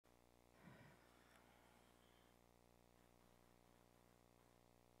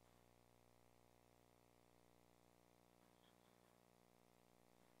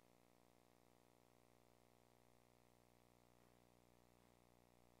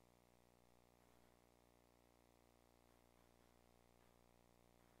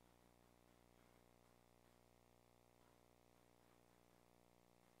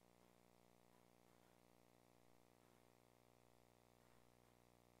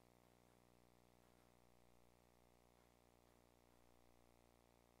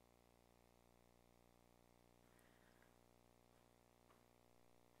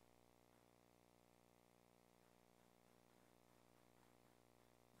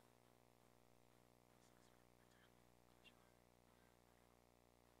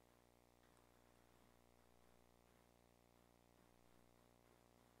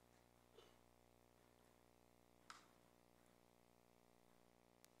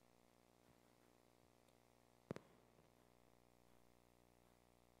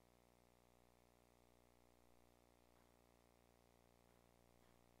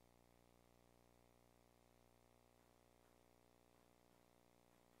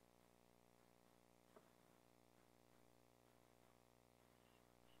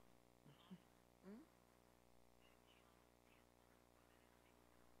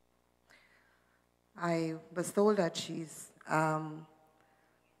I was told that she's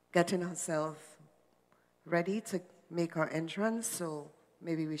getting herself ready to make her entrance, so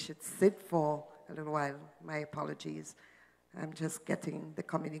maybe we should sit for a little while. My apologies. I'm just getting the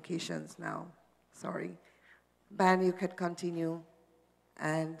communications now. Sorry. Ban, you could continue,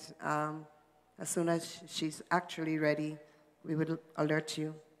 and as soon as she's actually ready, we will alert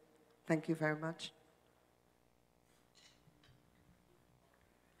you. Thank you very much.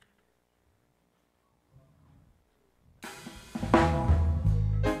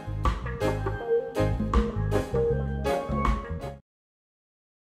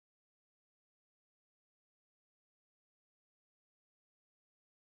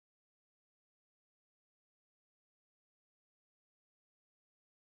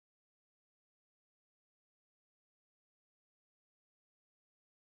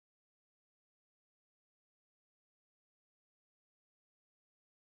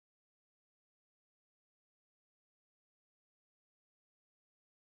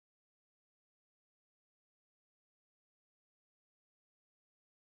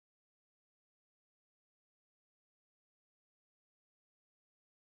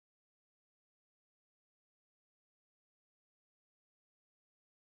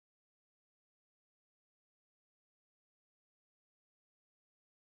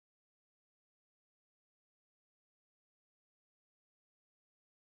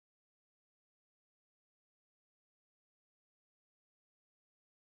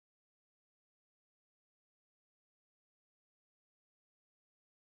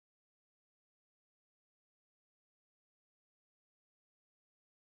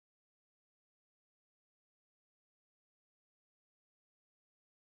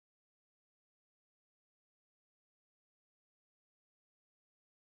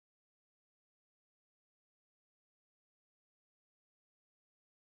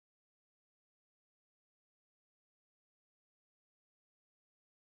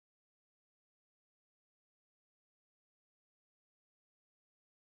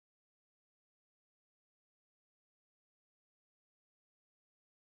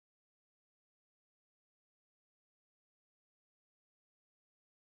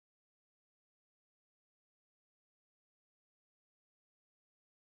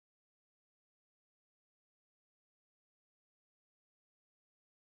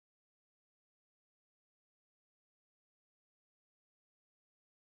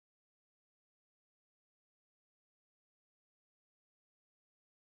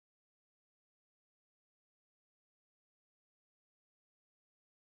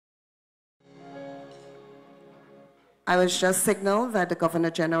 I was just signaled that the Governor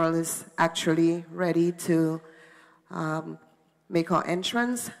General is actually ready to make her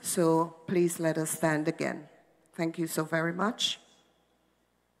entrance, so please let us stand again. Thank you so very much.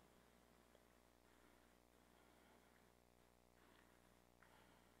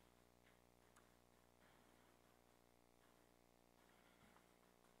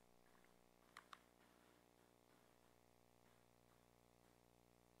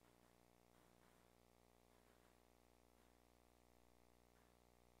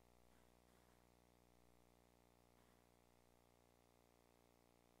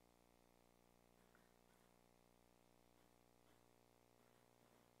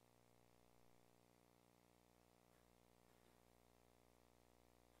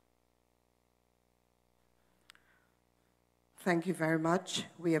 Thank you very much.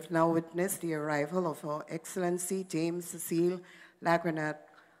 We have now witnessed the arrival of Her Excellency Dame Cecile Lagrenat,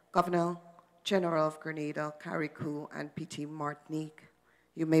 Governor General of Grenada, Carriacou, and Petit Martinique.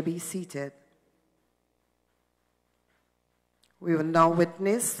 You may be seated. We will now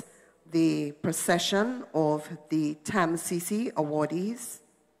witness the procession of the TAMCC awardees.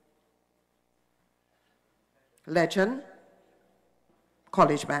 Legend,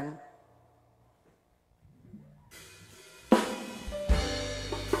 College Band.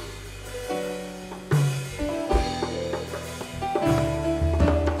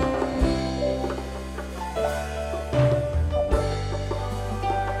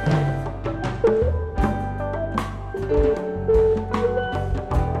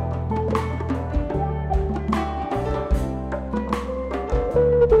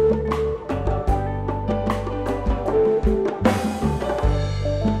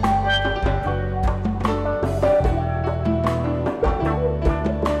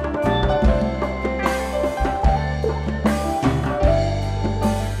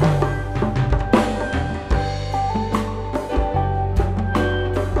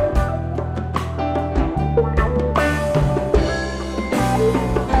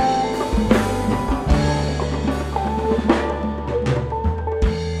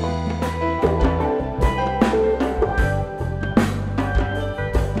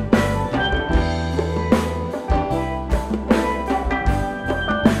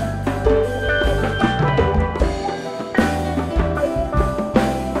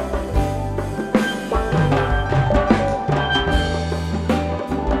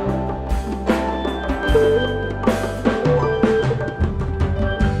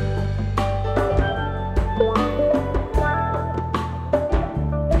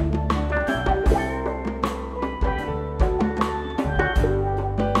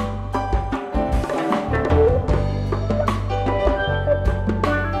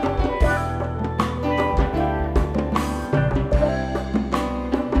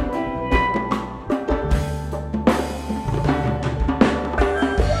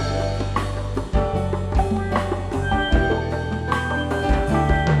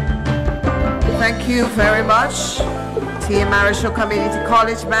 you very much, Team Marryshow Community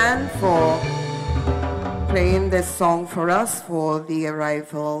College Band, for playing this song for us for the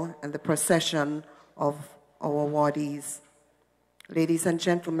arrival and the procession of our awardees. Ladies and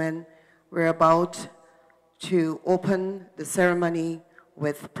gentlemen, we're about to open the ceremony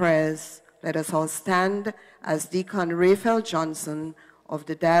with prayers. Let us all stand as Deacon Raphael Johnson of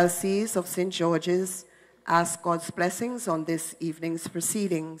the Diocese of St. George's ask God's blessings on this evening's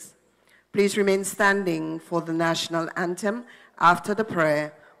proceedings. Please remain standing for the national anthem after the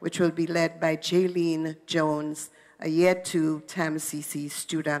prayer, which will be led by Jaylene Jones, a Year 2 TAMCC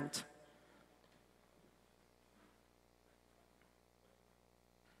student.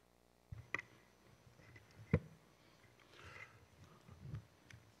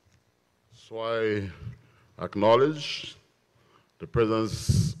 So I acknowledge the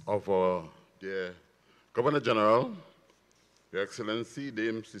presence of our dear Governor General, Your Excellency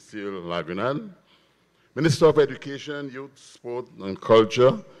Dame Cecile Lagrenade, Minister of Education, Youth, Sport and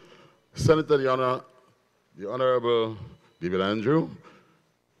Culture, Senator the Honorable David Andrew,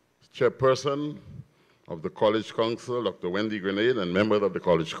 Chairperson of the College Council, Dr. Wendy Grenade, and members of the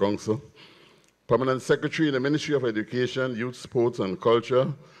College Council, Permanent Secretary in the Ministry of Education, Youth, Sports and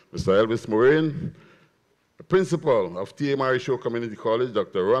Culture, Mr. Elvis Moraine, the Principal of T.A. Marryshow Community College,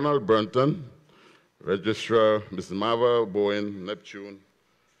 Dr. Ronald Brunton, Registrar Mrs. Marva Bowen Neptune,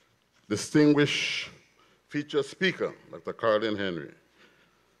 distinguished feature speaker, Dr. Caroline Henry,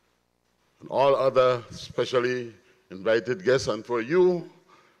 and all other specially invited guests, and for you,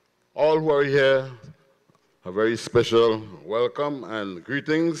 all who are here, a very special welcome and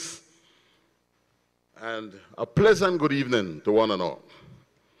greetings, and a pleasant good evening to one and all.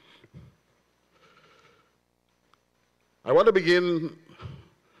 I want to begin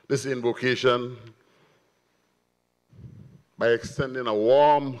this invocation by extending a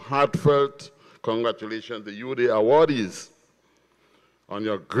warm, heartfelt congratulations to you, the awardees, on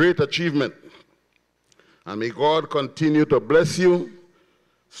your great achievement. And may God continue to bless you,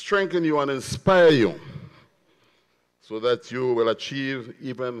 strengthen you, and inspire you so that you will achieve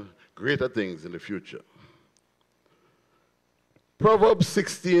even greater things in the future. Proverbs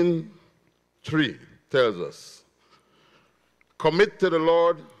 16:3 tells us, commit to the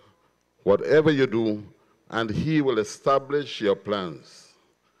Lord whatever you do, and he will establish your plans.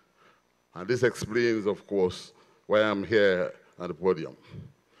 And this explains, of course, why I'm here at the podium.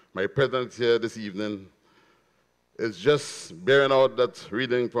 My presence here this evening is just bearing out that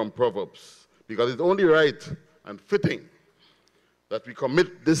reading from Proverbs, because it's only right and fitting that we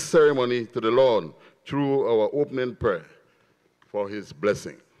commit this ceremony to the Lord through our opening prayer for his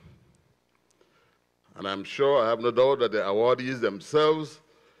blessing. And I'm sure, I have no doubt, that the awardees themselves,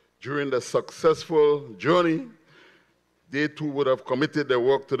 during the successful journey, they too would have committed their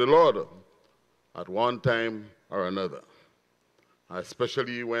work to the Lord at one time or another,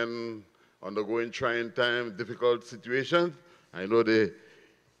 especially when undergoing trying times, difficult situations. I know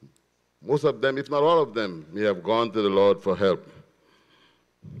most of them, if not all of them, may have gone to the Lord for help.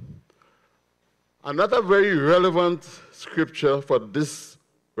 Another very relevant scripture for this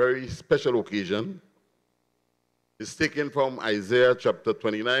very special occasion is taken from Isaiah chapter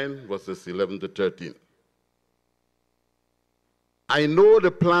 29, verses 11 to 13. I know the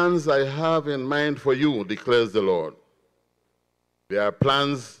plans I have in mind for you, declares the Lord. They are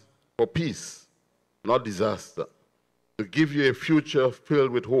plans for peace, not disaster, to give you a future filled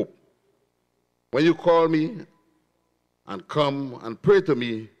with hope. When you call me and come and pray to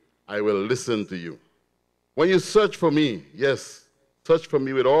me, I will listen to you. When you search for me, yes, search for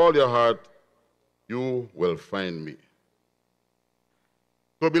me with all your heart, you will find me.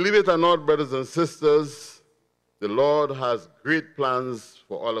 So believe it or not, brothers and sisters, the Lord has great plans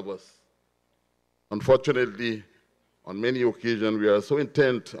for all of us. Unfortunately, on many occasions, we are so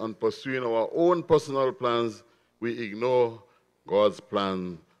intent on pursuing our own personal plans, we ignore God's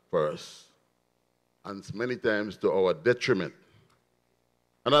plan for us, and many times to our detriment.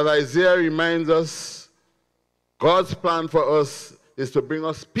 And as Isaiah reminds us, God's plan for us is to bring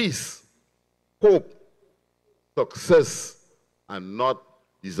us peace, hope, success, and not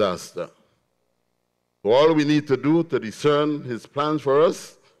disaster. So all we need to do to discern his plans for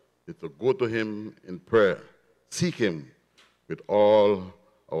us is to go to him in prayer, seek him with all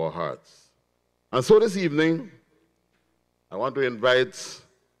our hearts. And so this evening, I want to invite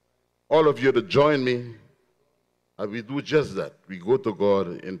all of you to join me as we do just that. We go to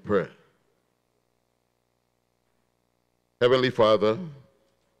God in prayer. Heavenly Father,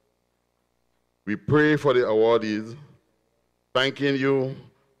 we pray for the awardees, thanking you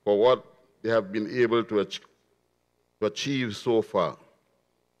for what they have been able to achieve so far.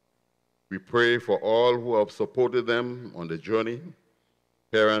 We pray for all who have supported them on the journey,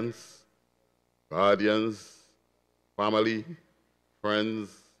 parents, guardians, family, friends,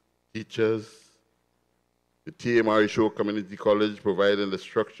 teachers, the T.A. Marryshow Community College providing the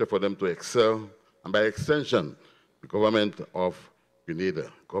structure for them to excel, and by extension, the government of Grenada,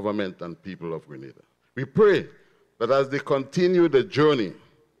 government and people of Grenada. We pray that as they continue the journey,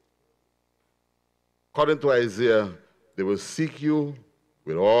 according to Isaiah, they will seek you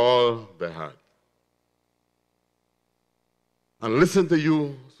with all their heart and listen to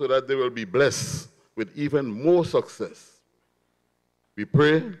you so that they will be blessed with even more success. We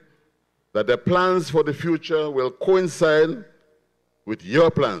pray that their plans for the future will coincide with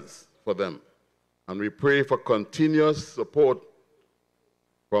your plans for them. And we pray for continuous support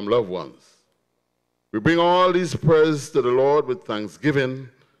from loved ones. We bring all these prayers to the Lord with thanksgiving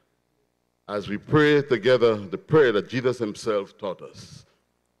as we pray together the prayer that Jesus himself taught us.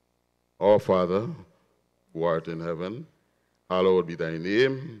 Our Father, who art in heaven, hallowed be thy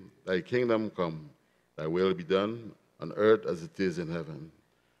name. Thy kingdom come, thy will be done on earth as it is in heaven.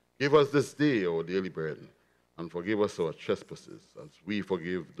 Give us this day our daily bread, and forgive us our trespasses, as we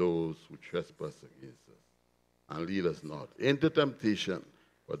forgive those who trespass against us. And lead us not into temptation,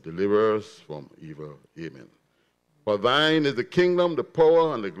 but deliver us from evil. Amen. For thine is the kingdom, the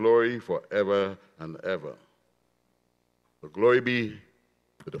power, and the glory forever and ever. The glory be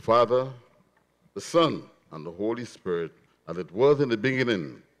to the Father, the Son, and the Holy Spirit, as it was in the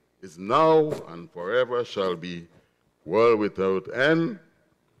beginning, is now, and forever shall be, world without end.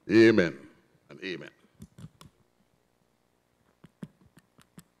 Amen and amen.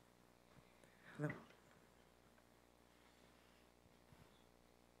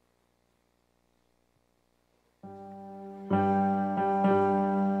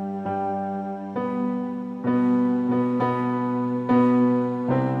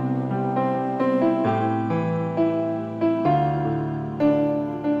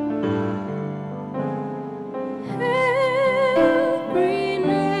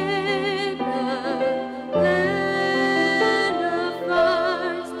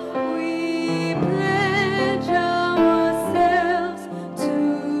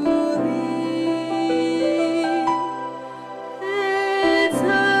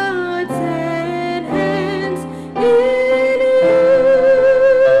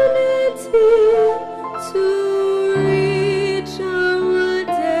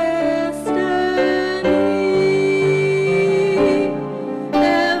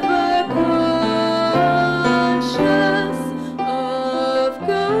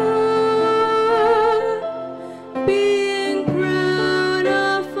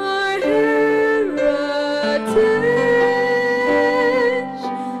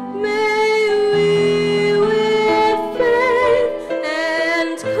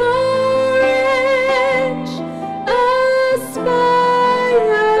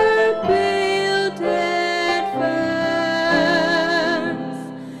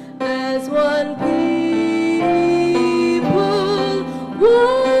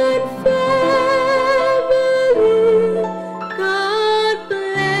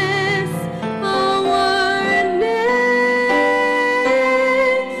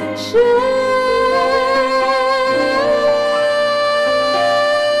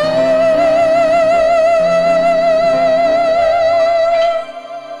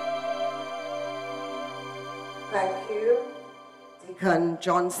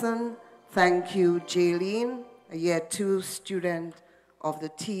 Johnson. Thank you, Jaylene, a Year 2 student of the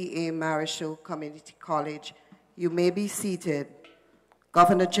T.A. Marryshow Community College. You may be seated.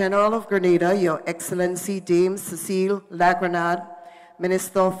 Governor General of Grenada, Your Excellency Dame Cecile Lagrenade,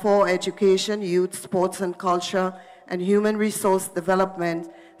 Minister for Education, Youth, Sports and Culture, and Human Resource Development,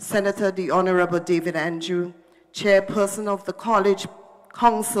 Senator the Honorable David Andrew, Chairperson of the College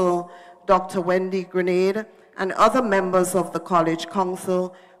Council, Dr. Wendy Grenade, and other members of the College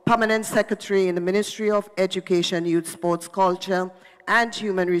Council, Permanent Secretary in the Ministry of Education, Youth, Sports, Culture, and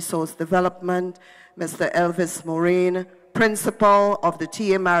Human Resource Development, Mr. Elvis Moraine, Principal of the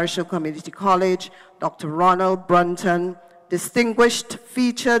T.A. Marryshow Community College, Dr. Ronald Brunton, Distinguished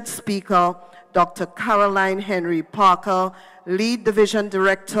Featured Speaker, Dr. Caroline Henry Parker, Lead Division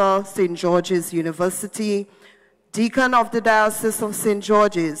Director, St. George's University, Deacon of the Diocese of St.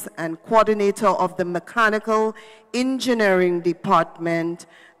 George's and Coordinator of the Mechanical Engineering Department,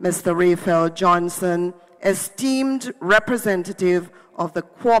 Mr. Raphael Johnson, esteemed representative of the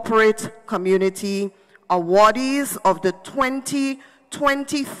corporate community, awardees of the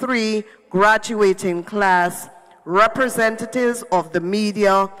 2023 graduating class, representatives of the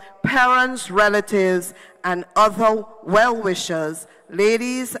media, parents, relatives, and other well-wishers,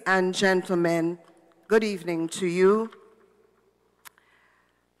 ladies and gentlemen, good evening to you.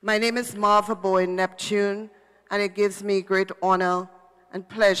 My name is Marva Bowen Neptune, and it gives me great honor and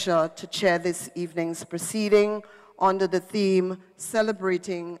pleasure to chair this evening's proceeding under the theme,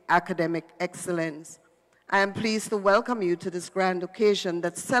 Celebrating Academic Excellence. I am pleased to welcome you to this grand occasion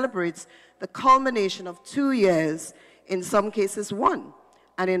that celebrates the culmination of 2 years, in some cases 1,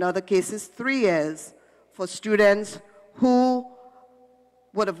 and in other cases 3 years, for students who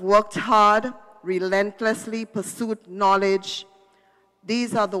would have worked hard, relentlessly pursued knowledge.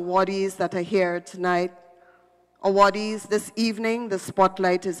 These are the awardees that are here tonight. Awardees, this evening, the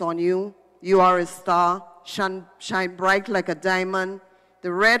spotlight is on you. You are a star, shine bright like a diamond.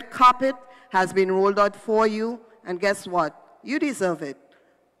 The red carpet has been rolled out for you, and guess what? You deserve it.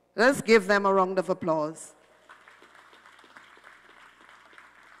 Let's give them a round of applause.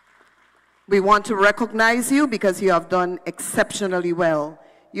 We want to recognize you because you have done exceptionally well.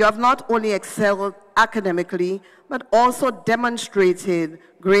 You have not only excelled academically, but also demonstrated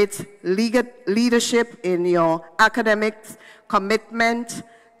great leadership in your academics, commitment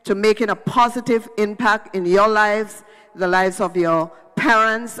to making a positive impact in your lives, the lives of your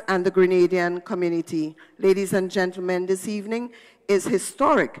parents, and the Grenadian community. Ladies and gentlemen, this evening is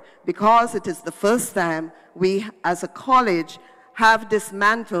historic because it is the first time we, as a college, have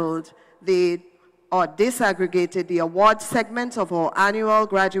dismantled or disaggregated the award segment of our annual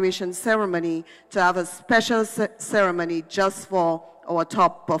graduation ceremony to have a special ceremony just for our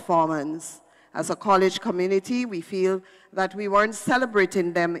top performers. As a college community, we feel that we weren't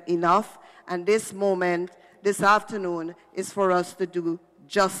celebrating them enough, and this moment, this afternoon, is for us to do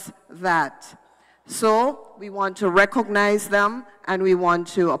just that. So we want to recognize them, and we want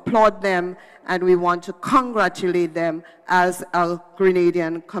to applaud them, and we want to congratulate them as a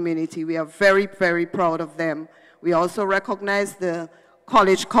Grenadian community. We are very, very proud of them. We also recognize the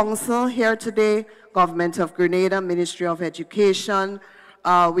College Council here today, Government of Grenada, Ministry of Education.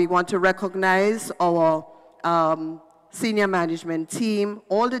 We want to recognize our senior management team,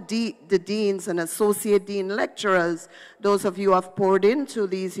 all the deans and associate dean lecturers, those of you who have poured into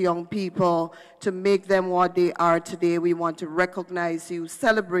these young people to make them what they are today. We want to recognize you,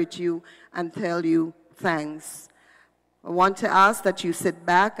 celebrate you, and tell you thanks. I want to ask that you sit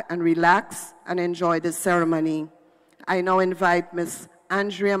back and relax and enjoy the ceremony. I now invite Ms.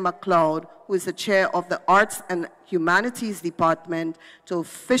 Andrea McLeod, who is the chair of the Arts and Humanities Department, to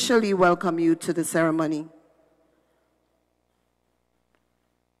officially welcome you to the ceremony.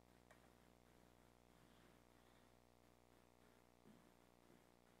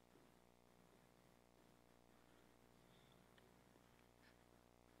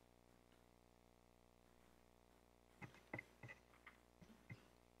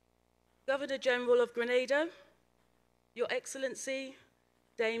 Governor-General of Grenada, Your Excellency,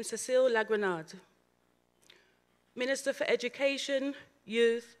 Dame Cécile La Grenade, Minister for Education,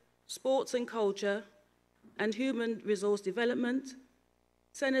 Youth, Sports and Culture, and Human Resource Development,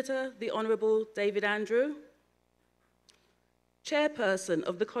 Senator the Honourable David Andrew, Chairperson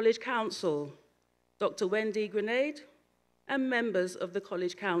of the College Council, Dr. Wendy Grenade, and members of the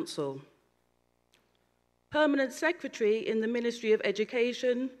College Council, Permanent Secretary in the Ministry of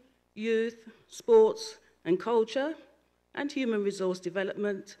Education, Youth, Sports and Culture, and Human Resource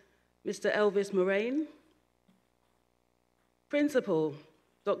Development, Mr. Elvis Moraine, Principal,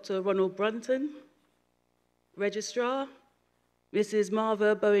 Dr. Ronald Brunton, Registrar, Mrs.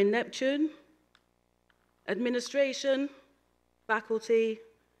 Marva Bowen Neptune, Administration, faculty,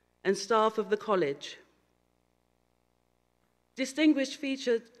 and staff of the college. Distinguished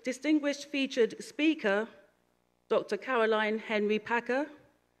featured speaker, Dr. Caroline Henry Packer,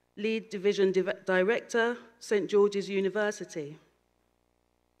 Lead Division Director, St. George's University.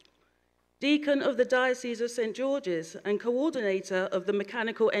 Deacon of the Diocese of St. George's and Coordinator of the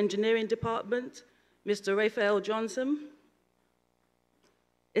Mechanical Engineering Department, Mr. Raphael Johnson.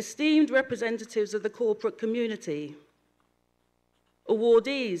 Esteemed representatives of the corporate community.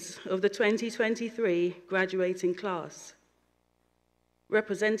 Awardees of the 2023 graduating class.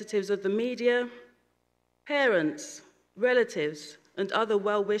 Representatives of the media, parents, relatives, and other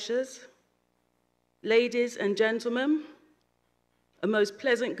well-wishers, ladies and gentlemen, a most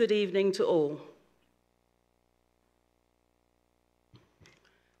pleasant good evening to all.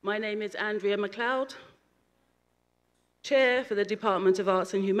 My name is Andrea McLeod, Chair for the Department of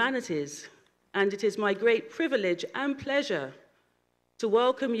Arts and Humanities, and it is my great privilege and pleasure to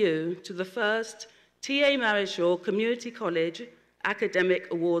welcome you to the first T.A. Marryshow Community College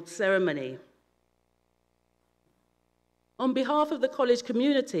Academic Awards Ceremony. On behalf of the college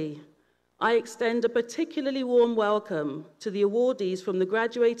community, I extend a particularly warm welcome to the awardees from the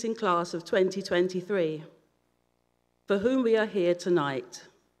graduating class of 2023, for whom we are here tonight.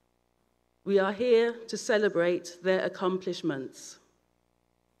 We are here to celebrate their accomplishments.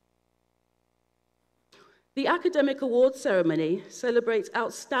 The Academic Awards Ceremony celebrates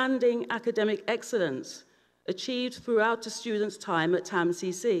outstanding academic excellence achieved throughout a student's time at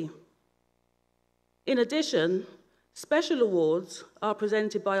TAMCC. In addition, special awards are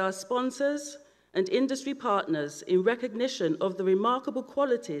presented by our sponsors and industry partners in recognition of the remarkable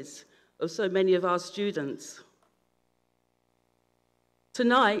qualities of so many of our students.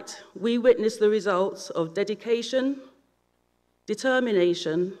 Tonight, we witness the results of dedication,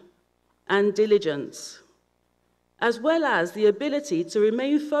 determination, and diligence, as well as the ability to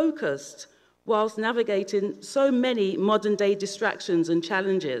remain focused whilst navigating so many modern-day distractions and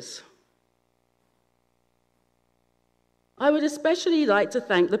challenges. I would especially like to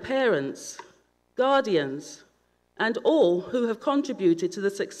thank the parents, guardians, and all who have contributed to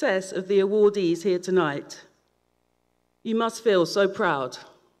the success of the awardees here tonight. You must feel so proud.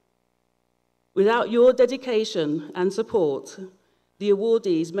 Without your dedication and support, the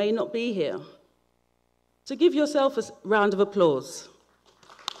awardees may not be here. So give yourself a round of applause.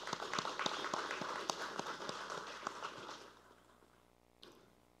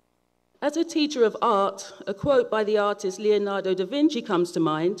 As a teacher of art, a quote by the artist Leonardo da Vinci comes to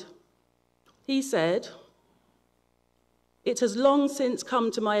mind. He said, "It has long since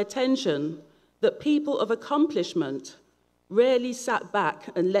come to my attention that people of accomplishment rarely sat back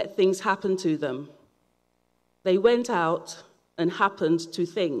and let things happen to them. They went out and happened to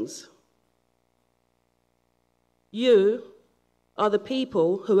things." You are the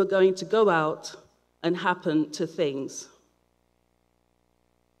people who are going to go out and happen to things.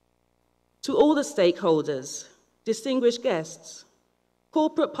 To all the stakeholders, distinguished guests,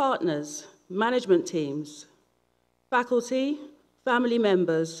 corporate partners, management teams, faculty, family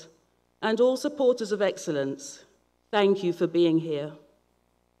members, and all supporters of excellence, thank you for being here.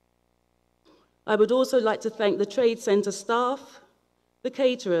 I would also like to thank the Trade Centre staff, the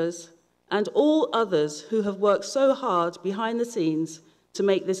caterers, and all others who have worked so hard behind the scenes to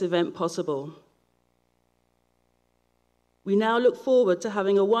make this event possible. We now look forward to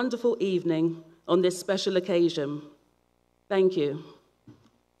having a wonderful evening on this special occasion. Thank you.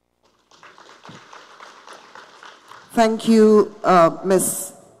 Thank you,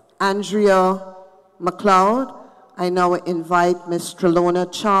 Ms. Andrea McLeod. I now invite Ms. Trelona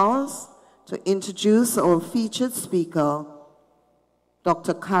Charles to introduce our featured speaker,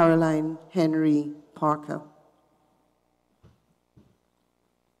 Dr. Caroline Henry Parker.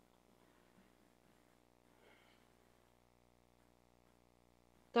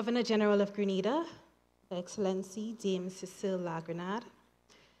 Governor General of Grenada, Her Excellency Dame Cecile La Grenade,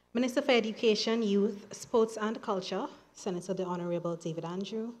 Minister for Education, Youth, Sports and Culture, Senator the Honorable David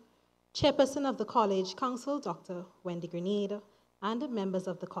Andrew, Chairperson of the College Council, Dr. Wendy Grenade, and members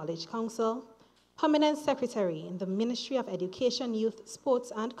of the College Council, Permanent Secretary in the Ministry of Education, Youth,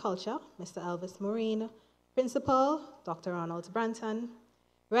 Sports and Culture, Mr. Elvis Moraine, Principal, Dr. Ronald Branton,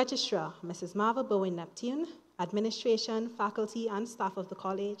 Registrar, Mrs. Marva Bowen-Neptune, Administration, faculty, and staff of the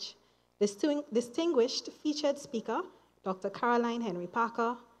college, distinguished featured speaker, Dr. Caroline Henry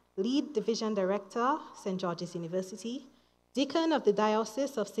Parker, Lead Division Director, St. George's University, Deacon of the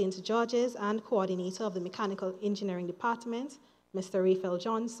Diocese of St. George's and Coordinator of the Mechanical Engineering Department, Mr. Raphael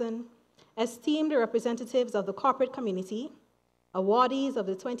Johnson, esteemed representatives of the corporate community, awardees of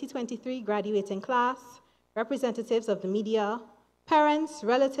the 2023 graduating class, representatives of the media, parents,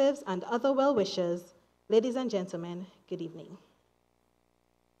 relatives, and other well-wishers, ladies and gentlemen, good evening.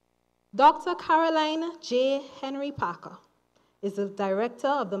 Dr. Caroline J. Henry Parker is the Director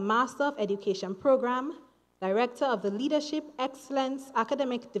of the Master of Education Program, Director of the Leadership Excellence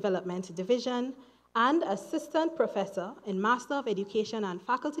Academic Development Division, and Assistant Professor in Master of Education and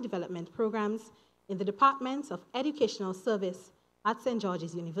Faculty Development Programs in the Department of Educational Service at St.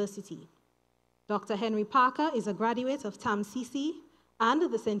 George's University. Dr. Henry Parker is a graduate of TAMCC and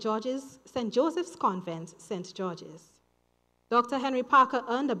the St. Joseph's Convent, St. George's. Dr. Henry Parker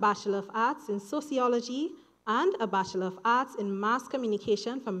earned a Bachelor of Arts in Sociology and a Bachelor of Arts in Mass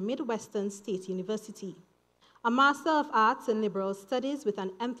Communication from Midwestern State University, a Master of Arts in Liberal Studies with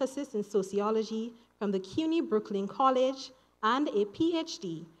an emphasis in Sociology from the CUNY Brooklyn College, and a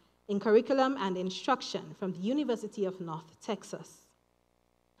PhD in Curriculum and Instruction from the University of North Texas.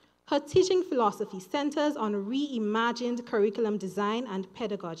 Her teaching philosophy centers on reimagined curriculum design and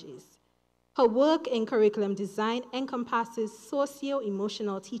pedagogies. Her work in curriculum design encompasses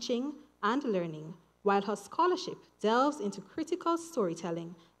socio-emotional teaching and learning, while her scholarship delves into critical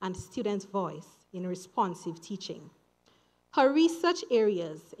storytelling and student voice in responsive teaching. Her research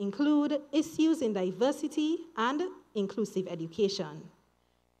areas include issues in diversity and inclusive education.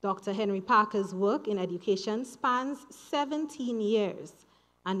 Dr. Henry Parker's work in education spans 17 years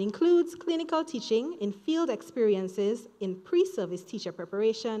and includes clinical teaching in field experiences in pre-service teacher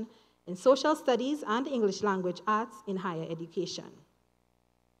preparation, in social studies and English language arts in higher education.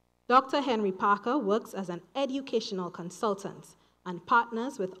 Dr. Henry Parker works as an educational consultant and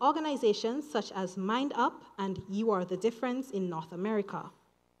partners with organizations such as Mind Up and You Are the Difference in North America,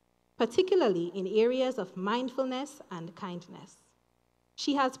 particularly in areas of mindfulness and kindness.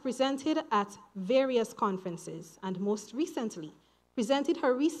 She has presented at various conferences and most recently presented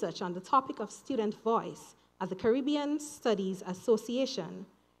her research on the topic of student voice at the Caribbean Studies Association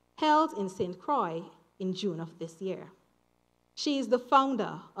held in St. Croix in June of this year. She is the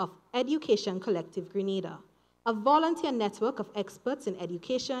founder of Education Collective Grenada, a volunteer network of experts in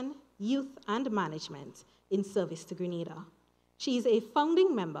education, youth, and management in service to Grenada. She is a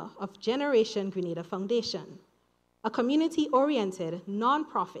founding member of Generation Grenada Foundation, a community-oriented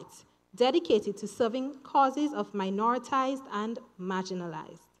nonprofit dedicated to serving causes of minoritized and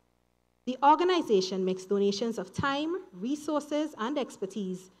marginalized. The organization makes donations of time, resources, and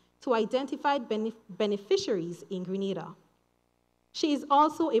expertise to identified beneficiaries in Grenada. She is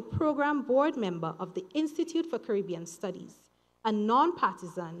also a program board member of the Institute for Caribbean Studies, a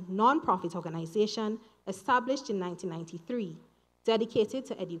nonpartisan, nonprofit organization established in 1993, dedicated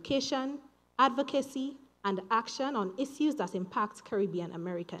to education, advocacy, and action on issues that impact Caribbean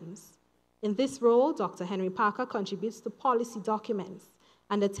Americans. In this role, Dr. Henry Parker contributes to policy documents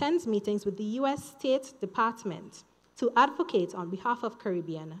and attends meetings with the U.S. State Department to advocate on behalf of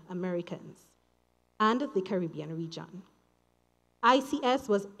Caribbean Americans and the Caribbean region. ICS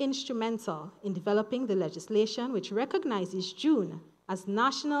was instrumental in developing the legislation which recognizes June as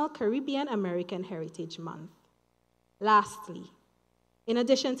National Caribbean American Heritage Month. Lastly, in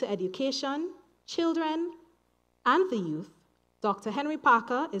addition to education, children, and the youth, Dr. Henry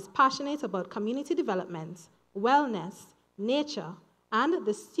Parker is passionate about community development, wellness, nature, and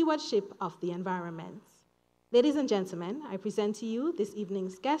the stewardship of the environment. Ladies and gentlemen, I present to you this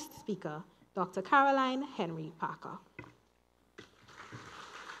evening's guest speaker, Dr. Caroline Henry Parker.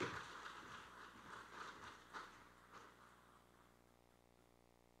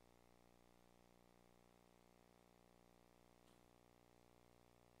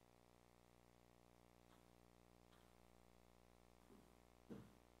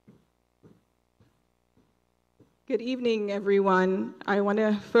 Good evening, everyone. I want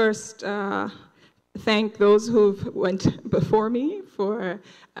to first thank those who went before me for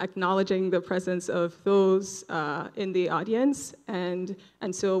acknowledging the presence of those in the audience. And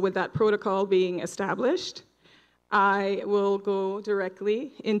so with that protocol being established, I will go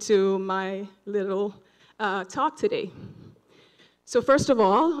directly into my little talk today. So first of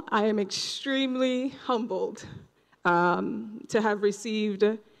all, I am extremely humbled to have received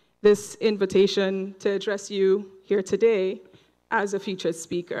this invitation to address you here today as a featured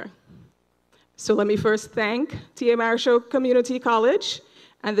speaker. So let me first thank T.A. Marryshow Community College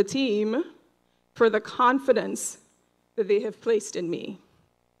and the team for the confidence that they have placed in me.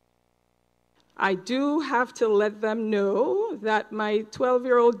 I do have to let them know that my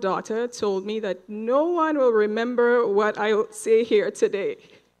 12-year-old daughter told me that no one will remember what I say here today.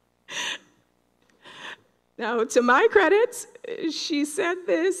 Now, to my credit, she said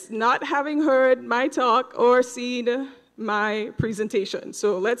this not having heard my talk or seen my presentation.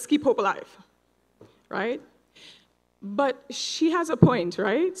 So let's keep hope alive, right? But she has a point,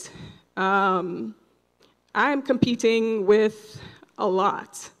 right? I'm competing with a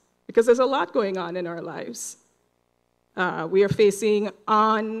lot because there's a lot going on in our lives. We are facing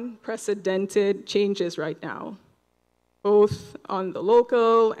unprecedented changes right now, both on the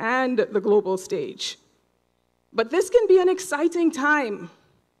local and the global stage. But this can be an exciting time,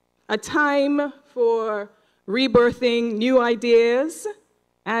 a time for rebirthing new ideas,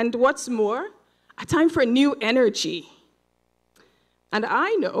 and what's more, a time for new energy. And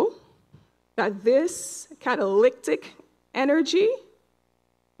I know that this catalytic energy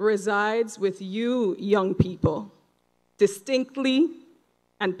resides with you young people, distinctly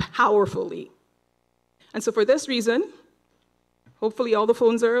and powerfully. And so for this reason, hopefully all the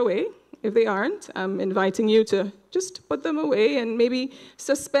phones are away. If they aren't, I'm inviting you to just put them away and maybe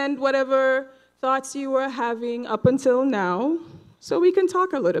suspend whatever thoughts you were having up until now so we can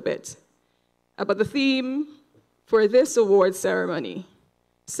talk a little bit about the theme for this award ceremony,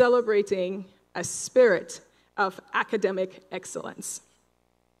 celebrating a spirit of academic excellence.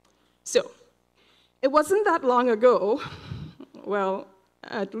 So, It wasn't that long ago, well,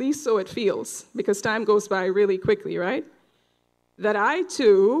 at least so it feels, because time goes by really quickly, right? That I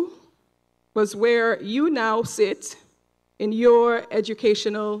too was where you now sit in your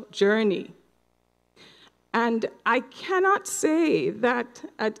educational journey. And I cannot say that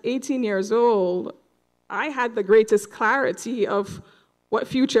at 18 years old, I had the greatest clarity of what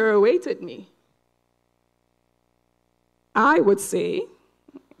future awaited me. I would say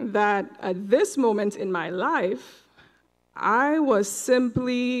that at this moment in my life, I was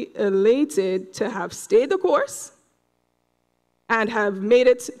simply elated to have stayed the course and have made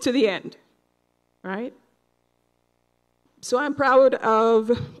it to the end, right? So I'm proud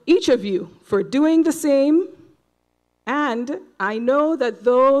of each of you for doing the same, and I know that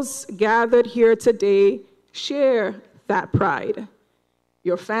those gathered here today share that pride.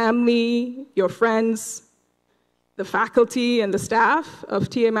 Your family, your friends, the faculty and the staff of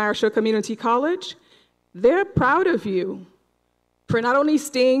T.A. Marryshow Community College, they're proud of you for not only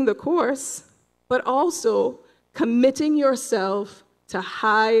staying the course, but also committing yourself to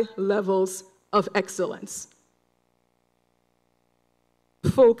high levels of excellence.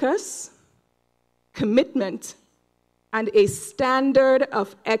 Focus, commitment, and a standard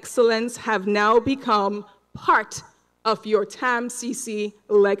of excellence have now become part of your TAMCC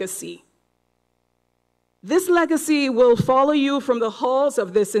legacy. This legacy will follow you from the halls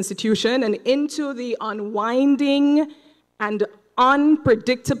of this institution and into the unwinding and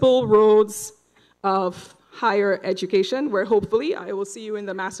unpredictable roads of higher education, where hopefully I will see you in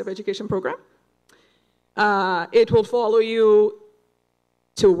the Master of Education program. It will follow you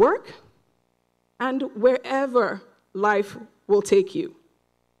to work and wherever life will take you.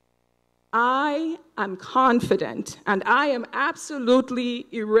 I am confident and I am absolutely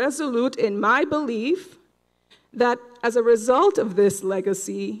irresolute in my belief that as a result of this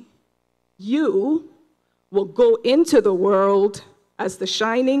legacy, you will go into the world as the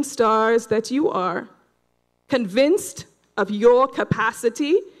shining stars that you are, convinced of your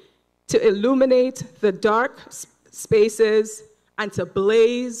capacity to illuminate the dark spaces and to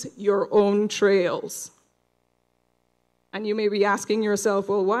blaze your own trails. And you may be asking yourself,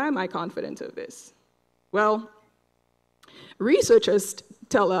 well, why am I confident of this? Well, researchers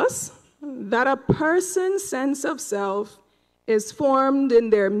tell us that a person's sense of self is formed in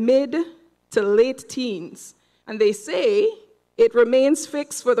their mid to late teens, and they say it remains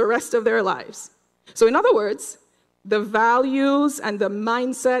fixed for the rest of their lives. So in other words, the values and the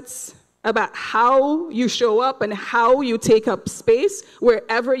mindsets about how you show up and how you take up space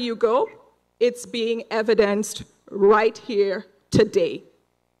wherever you go, it's being evidenced right here today.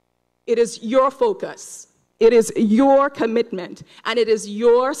 It is your focus, it is your commitment, and it is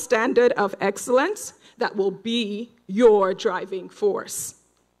your standard of excellence that will be your driving force.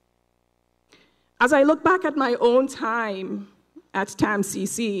 As I look back at my own time at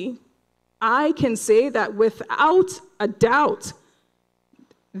TAMCC, I can say that without a doubt,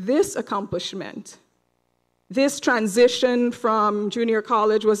 this accomplishment, this transition from junior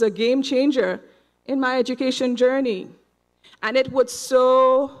college was a game changer in my education journey, and it would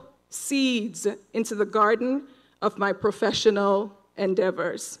sow seeds into the garden of my professional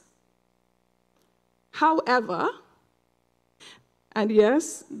endeavors. However, and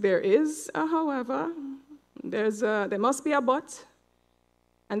yes, there is a however, there must be a but,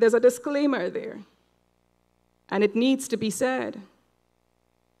 and there's a disclaimer there, and it needs to be said.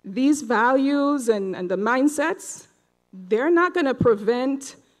 These values and the mindsets, they're not going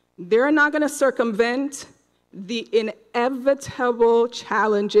to circumvent the inevitable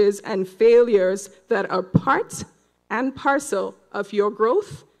challenges and failures that are part and parcel of your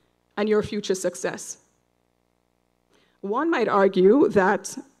growth and your future success. One might argue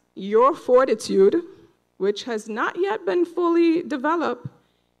that your fortitude, which has not yet been fully developed,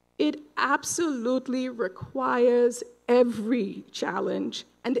 it absolutely requires every challenge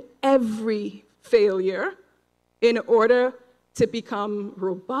and every failure in order to become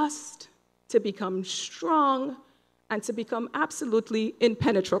robust, to become strong, and to become absolutely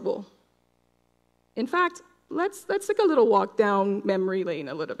impenetrable. In fact, let's take a little walk down memory lane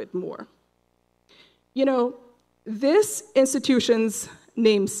a little bit more. You know, this institution's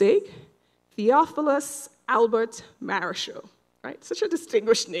namesake, Theophilus Albert Marryshow, right? Such a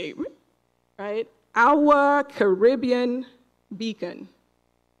distinguished name, right? Our Caribbean beacon.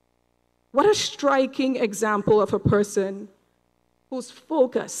 What a striking example of a person whose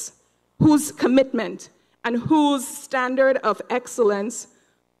focus, whose commitment, and whose standard of excellence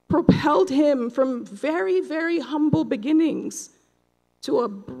propelled him from very, very humble beginnings to a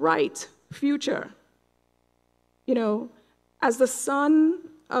bright future. You know, as the son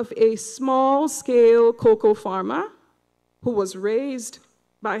of a small-scale cocoa farmer who was raised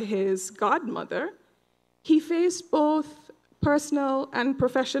by his godmother, he faced both personal and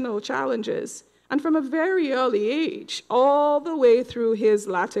professional challenges, and from a very early age, all the way through his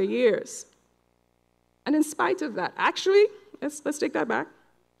latter years. And in spite of that, actually, let's take that back.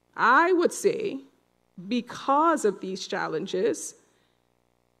 I would say, because of these challenges,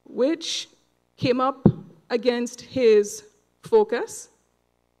 which came up against his focus,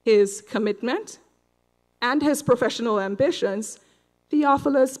 his commitment, and his professional ambitions,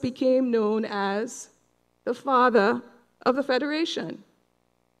 Theophilus became known as the father of the Federation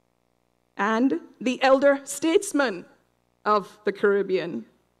and the elder statesman of the Caribbean.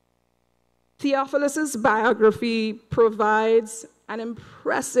 Theophilus's biography provides an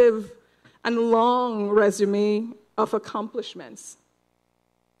impressive and long resume of accomplishments.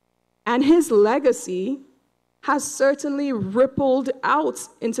 And his legacy has certainly rippled out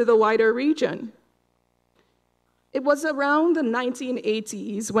into the wider region. It was around the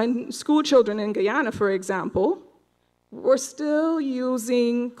 1980s when school children in Guyana, for example, were still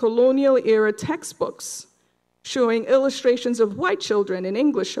using colonial-era textbooks showing illustrations of white children in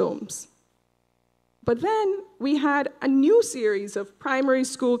English homes. But then we had a new series of primary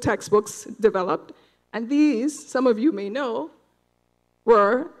school textbooks developed, and these, some of you may know,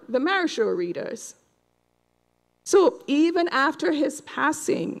 were the Marryshow readers. So even after his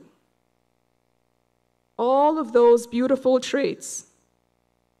passing, all of those beautiful traits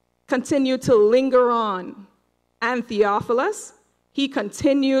continue to linger on. And Theophilus, he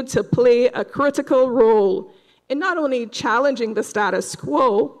continued to play a critical role in not only challenging the status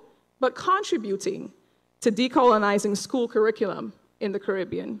quo, but contributing to decolonizing school curriculum in the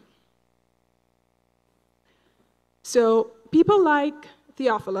Caribbean. So people like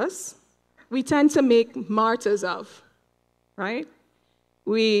Theophilus, we tend to make martyrs of, right?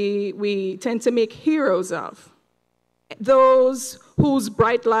 We tend to make heroes of. Those whose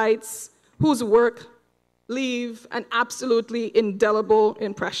bright lights, whose work leave an absolutely indelible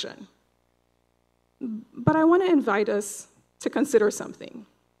impression. But I want to invite us to consider something,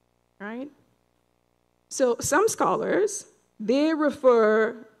 right? So some scholars, they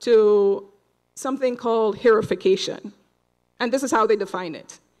refer to something called heroification. And this is how they define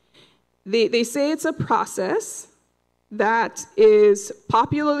it. They say it's a process that is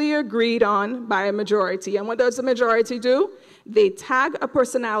popularly agreed on by a majority. And what does the majority do? They tag a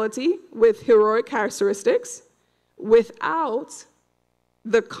personality with heroic characteristics without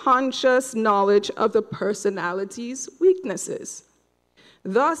the conscious knowledge of the personality's weaknesses.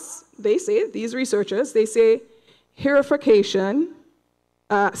 Thus, they say, these researchers, they say heroification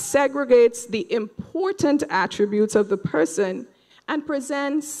segregates the important attributes of the person and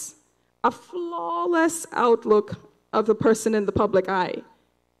presents a flawless outlook of the person in the public eye,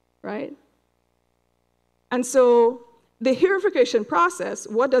 right? And so the heroification process,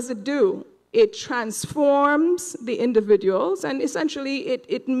 what does it do? It transforms the individuals, and essentially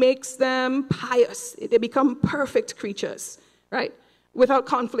it makes them pious. They become perfect creatures, right? Without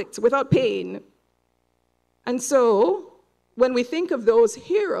conflict, without pain. And so when we think of those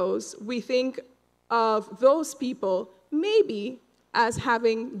heroes, we think of those people maybe as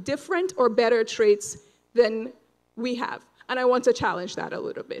having different or better traits than we have. And I want to challenge that a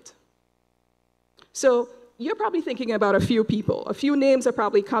little bit. So you're probably thinking about a few people. A few names are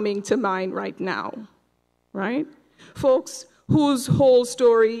probably coming to mind right now, right? Folks whose whole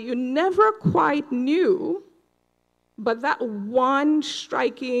story you never quite knew, but that one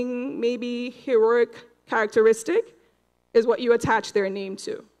striking, maybe heroic characteristic is what you attach their name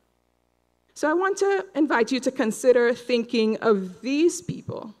to. So I want to invite you to consider thinking of these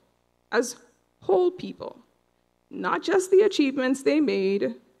people as whole people, not just the achievements they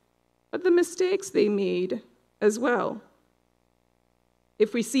made, but the mistakes they made as well.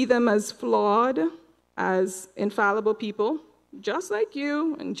 If we see them as flawed, as infallible people, just like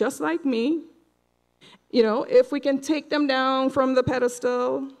you and just like me, you know, if we can take them down from the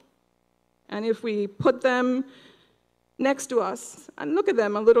pedestal, and if we put them next to us and look at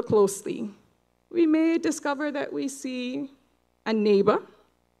them a little closely, we may discover that we see a neighbor.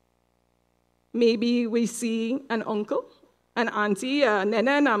 Maybe we see an uncle, an auntie, a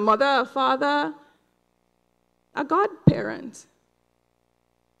nene, a mother, a father, a godparent,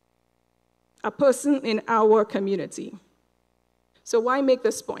 a person in our community. So why make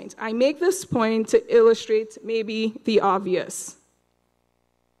this point? I make this point to illustrate maybe the obvious.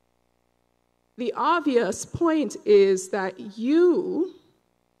 The obvious point is that your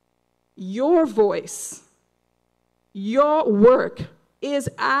voice, your work is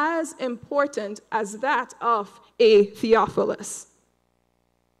as important as that of a Theophilus.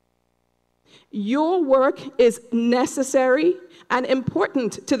 Your work is necessary and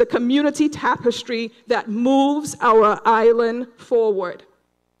important to the community tapestry that moves our island forward,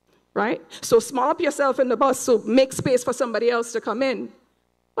 right? So small up yourself in the bus, so make space for somebody else to come in.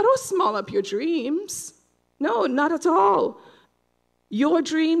 But don't small up your dreams. No, not at all. Your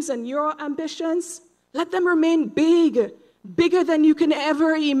dreams and your ambitions, let them remain big, bigger than you can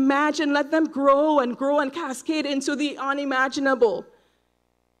ever imagine. Let them grow and cascade into the unimaginable,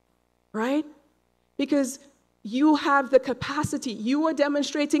 right? Because you have the capacity, you are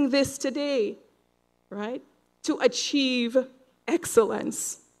demonstrating this today, right, to achieve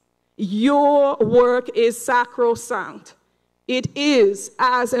excellence. Your work is sacrosanct. It is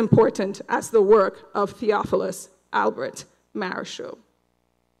as important as the work of Theophilus Albert Marryshow.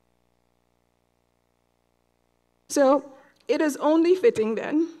 So it is only fitting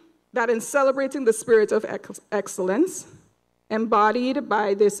then that in celebrating the spirit of excellence embodied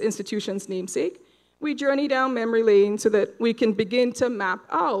by this institution's namesake, we journey down memory lane so that we can begin to map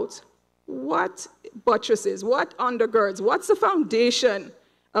out what buttresses, what undergirds, what's the foundation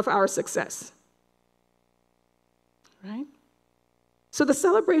of our success, right? So the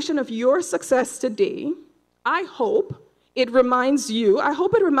celebration of your success today, I hope it reminds you, I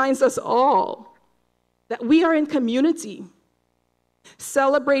hope it reminds us all that we are in community,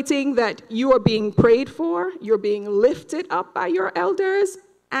 celebrating that you are being prayed for, you're being lifted up by your elders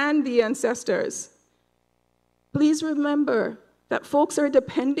and the ancestors. Please remember that folks are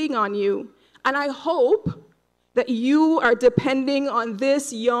depending on you, and I hope that you are depending on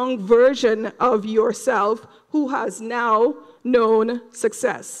this young version of yourself who has now known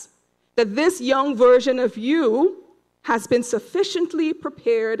success. That this young version of you has been sufficiently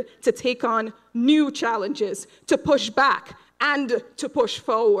prepared to take on new challenges, to push back and to push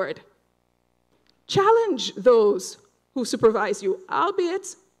forward. Challenge those who supervise you,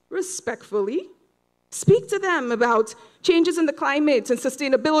 albeit respectfully. Speak to them about changes in the climate and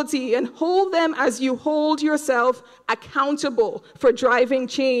sustainability and hold them as you hold yourself accountable for driving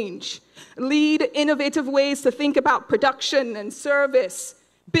change. Lead innovative ways to think about production and service,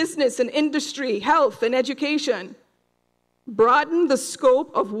 business and industry, health and education. Broaden the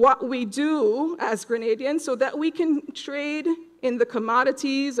scope of what we do as Grenadians so that we can trade in the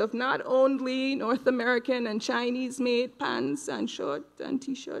commodities of not only North American and Chinese-made pants and shirt and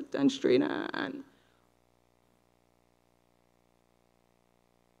t-shirt and strainer and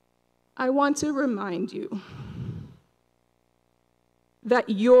I want to remind you that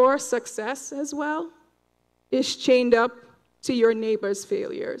your success as well is chained up to your neighbor's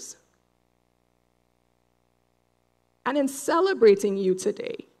failures. And in celebrating you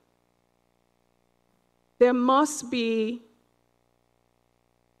today, there must be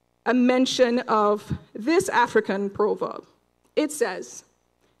a mention of this African proverb. It says,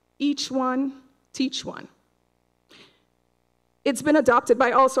 each one, teach one. It's been adopted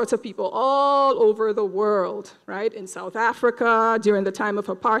by all sorts of people all over the world, right? In South Africa, during the time of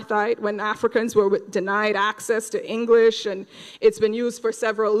apartheid, when Africans were denied access to English, and it's been used for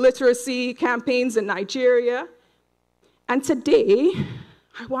several literacy campaigns in Nigeria. And today,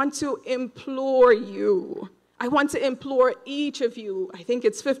 I want to implore you, I want to implore each of you, I think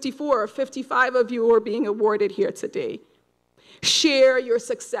it's 54 or 55 of you who are being awarded here today. Share your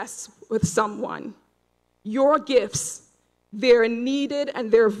success with someone. Your gifts, they're needed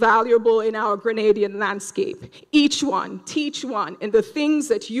and they're valuable in our Grenadian landscape. Each one, teach one in the things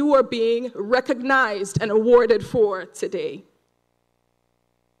that you are being recognized and awarded for today.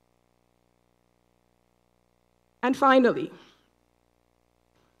 And finally,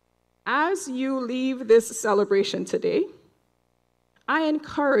 as you leave this celebration today, I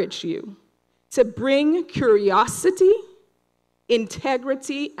encourage you to bring curiosity,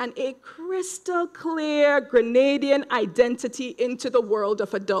 integrity, and a crystal clear Grenadian identity into the world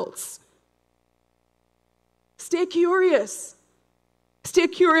of adults. Stay curious. Stay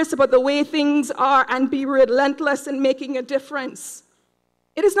curious about the way things are and be relentless in making a difference.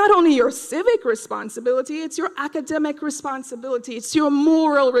 It is not only your civic responsibility, it's your academic responsibility, it's your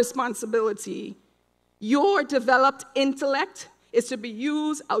moral responsibility. Your developed intellect is to be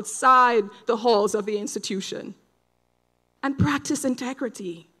used outside the halls of the institution. And practice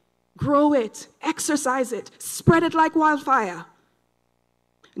integrity. Grow it, exercise it, spread it like wildfire.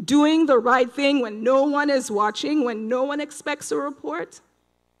 Doing the right thing when no one is watching, when no one expects a report,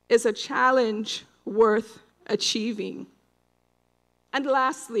 is a challenge worth achieving. And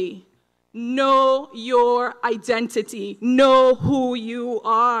lastly, know your identity. Know who you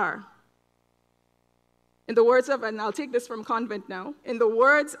are. In the words of, and I'll take this from Convent now, in the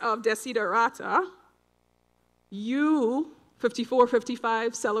words of Desiderata, you 54,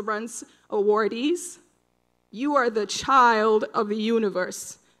 55 celebrants, awardees. You are the child of the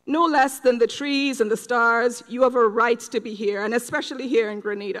universe. No less than the trees and the stars, you have a right to be here, and especially here in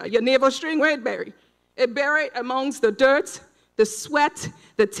Grenada. Your navel string, where it buried? It buried amongst the dirt, the sweat,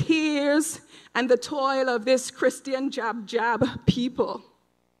 the tears, and the toil of this Christian jab people.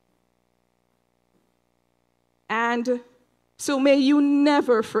 And so may you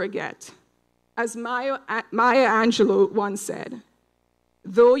never forget, as Maya Angelou once said,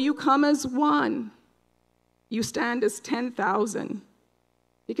 though you come as one, you stand as 10,000,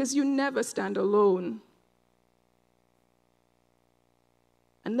 because you never stand alone.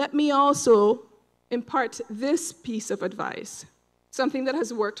 And let me also impart this piece of advice, something that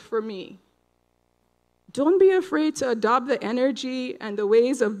has worked for me. Don't be afraid to adopt the energy and the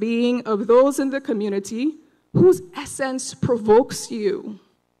ways of being of those in the community whose essence provokes you,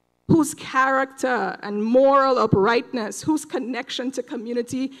 whose character and moral uprightness, whose connection to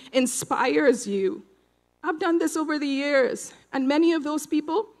community inspires you. I've done this over the years, and many of those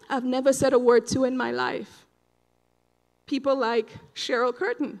people I've never said a word to in my life. People like Cheryl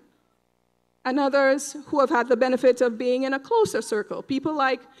Curtin, and others who have had the benefit of being in a closer circle, people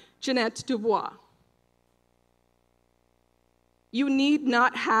like Jeanette Dubois. You need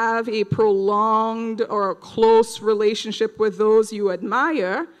not have a prolonged or close relationship with those you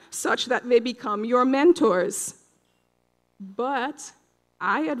admire such that they become your mentors. But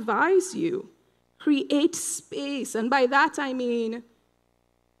I advise you, create space, and by that I mean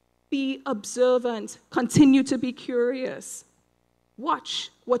be observant, continue to be curious. Watch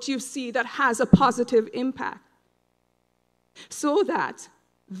what you see that has a positive impact, so that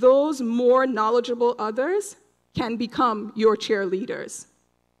those more knowledgeable others can become your cheerleaders.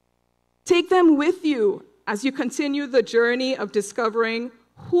 Take them with you as you continue the journey of discovering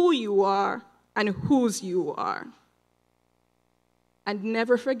who you are and whose you are. And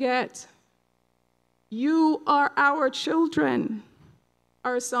never forget, you are our children,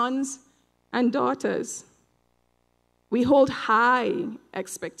 our sons and daughters. We hold high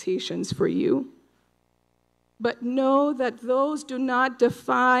expectations for you, but know that those do not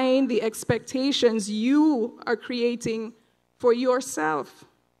define the expectations you are creating for yourself.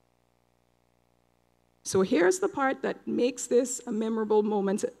 So here's the part that makes this a memorable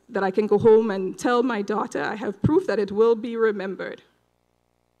moment that I can go home and tell my daughter I have proof that it will be remembered.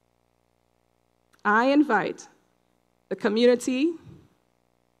 I invite the community,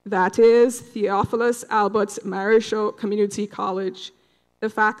 that is Theophilus Albert's Marryshow Community College, the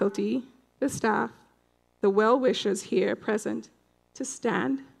faculty, the staff, the well-wishers here present, to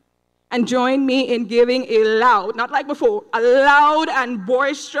stand and join me in giving a loud, not like before, a loud and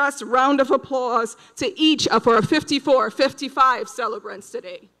boisterous round of applause to each of our 54, 55 celebrants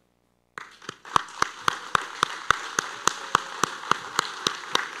today.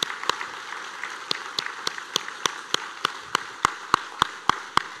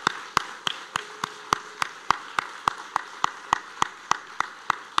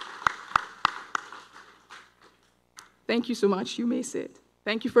 Thank you so much. You may sit.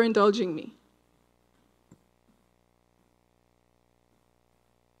 Thank you for indulging me.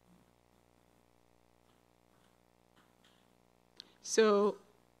 So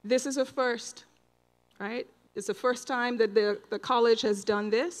this is a first, right? It's the first time that the college has done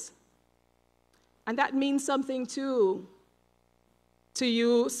this. And that means something too, to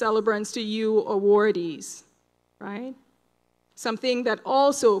you celebrants, to you awardees, right? Something that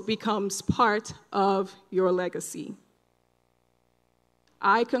also becomes part of your legacy.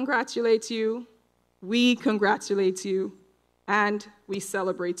 I congratulate you, we congratulate you, and we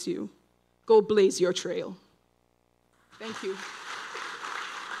celebrate you. Go blaze your trail. Thank you.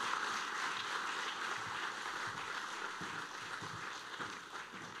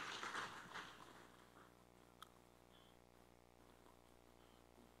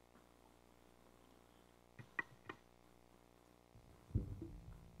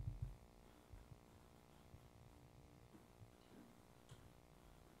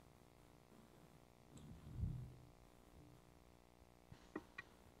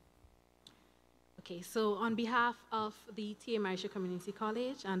 Okay, so on behalf of the T.A. Marryshow Community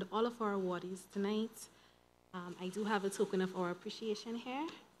College and all of our awardees tonight, I do have a token of our appreciation here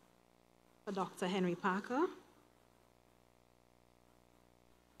for Dr. Henry Parker.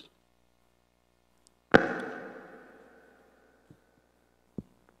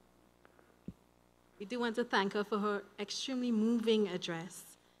 We do want to thank her for her extremely moving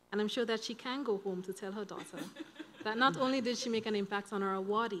address, and I'm sure that she can go home to tell her daughter that not only did she make an impact on our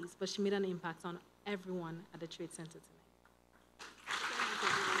awardees, but she made an impact on everyone at the Trade Center tonight.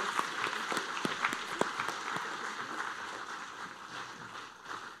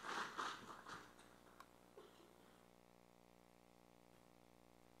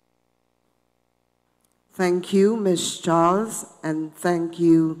 Thank you, Ms. Charles, and thank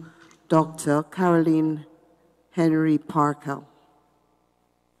you, Dr. Caroline Henry Parker.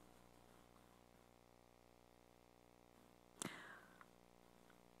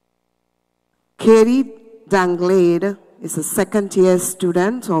 Katie Danglade is a second-year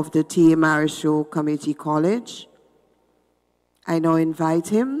student of the T.A. Marryshow Community College. I now invite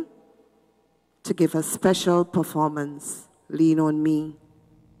him to give a special performance, Lean on Me.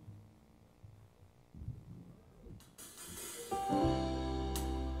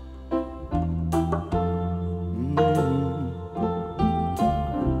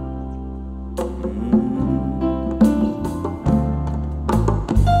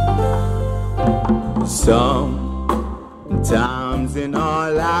 Sometimes in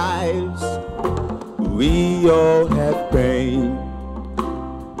our lives, we all have pain,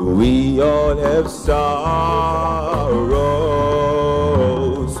 we all have sorrows.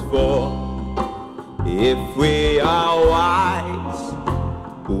 For if we are wise,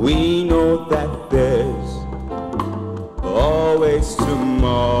 we know that there's always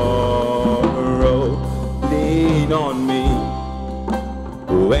tomorrow. Lean on me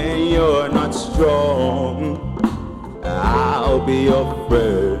when you're not strong. I'll be your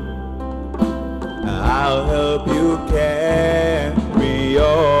friend, I'll help you carry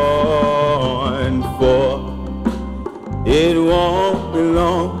on. For it won't be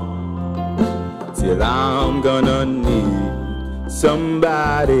long till I'm gonna need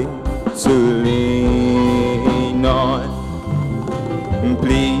somebody to lean on.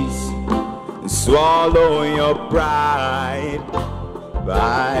 Please swallow your pride.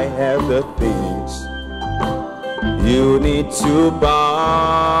 I have the things you need to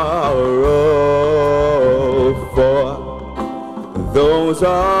borrow. For those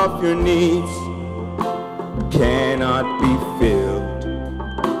of your needs cannot be filled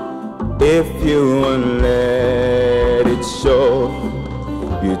if you won't let it show.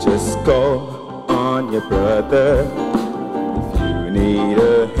 You just call on your brother if you need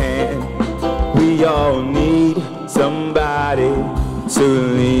a hand. We all need somebody to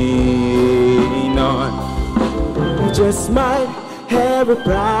lean on. You just might have a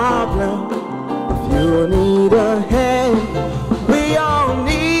problem if you need a hand. We all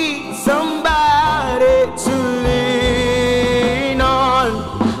need somebody to lean on.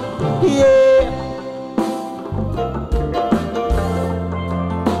 Yeah.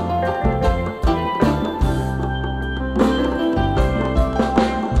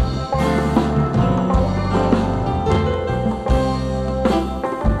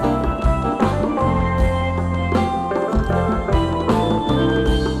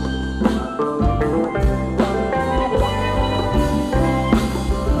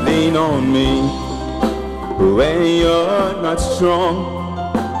 On me when you're not strong,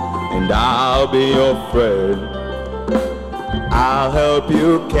 and I'll be your friend. I'll help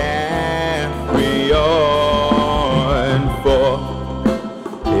you carry on. For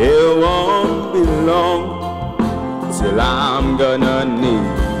it won't be long till I'm gonna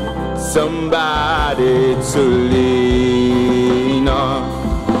need somebody to lean on.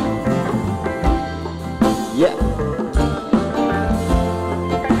 Yeah.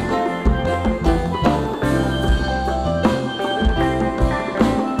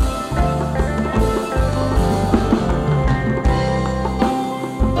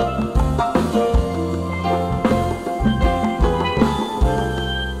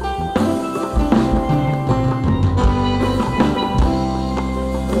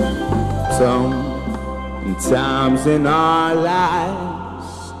 Sometimes in our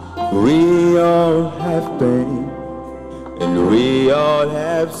lives, we all have pain, and we all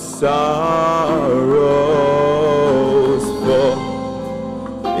have sorrows. For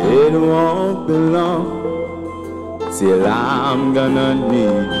it won't be long till I'm gonna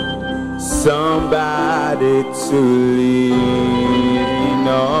need somebody to lean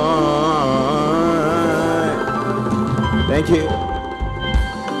on. Thank you.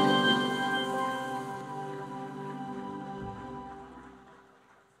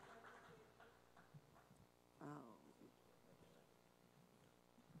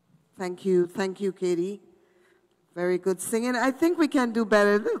 Thank you, Katie. Very good singing. I think we can do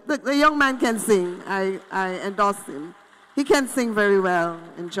better. The young man can sing. I endorse him. He can sing very well.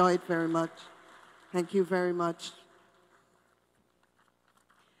 Enjoy it very much. Thank you very much.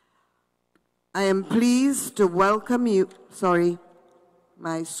 I am pleased to welcome you. Sorry,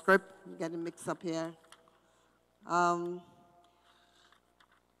 my script getting mixed up here.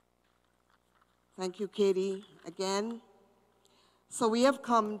 Thank you, Katie, again. So we have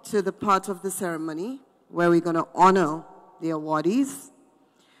come to the part of the ceremony where we're going to honor the awardees.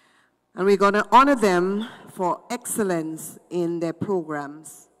 And we're going to honor them for excellence in their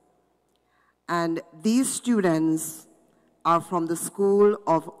programs. And these students are from the School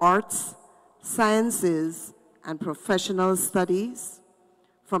of Arts, Sciences, and Professional Studies,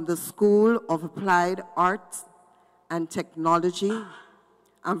 from the School of Applied Arts and Technology,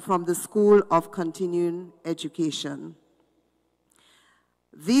 and from the School of Continuing Education.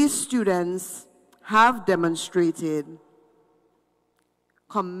 These students have demonstrated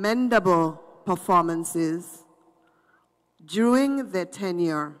commendable performances during their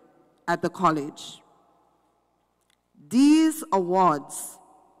tenure at the college. These awards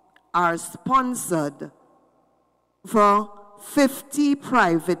are sponsored for 50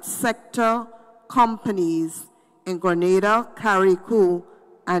 private sector companies in Grenada, Carriacou,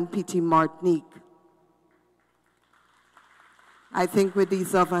 and Petit Martinique. I think we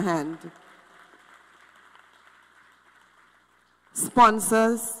deserve a hand.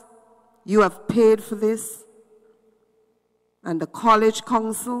 Sponsors, you have paid for this, and the College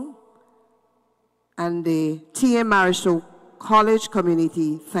Council and the T.A. Marryshow College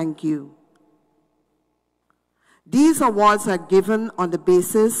community, thank you. These awards are given on the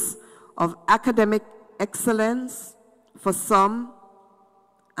basis of academic excellence for some,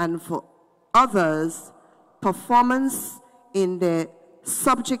 and for others, performance in their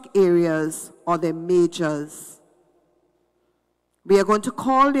subject areas or their majors. We are going to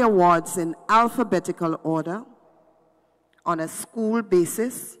call the awards in alphabetical order on a school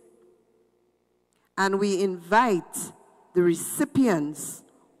basis, and we invite the recipients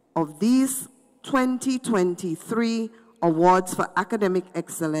of these 2023 awards for academic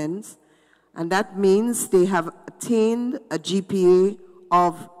excellence, and that means they have attained a GPA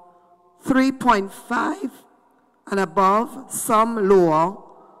of 3.5 and above, some lower,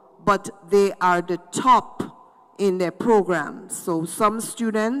 but they are the top in their programs. So some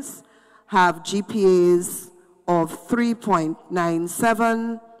students have GPAs of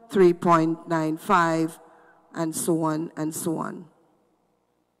 3.97, 3.95, and so on and so on.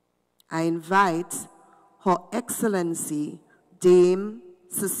 I invite Her Excellency Dame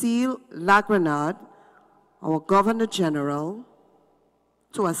Cecile Lagrenard, our Governor General,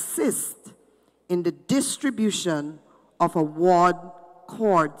 to assist in the distribution of award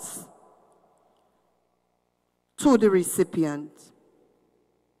cords to the recipient.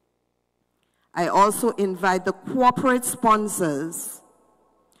 I also invite the corporate sponsors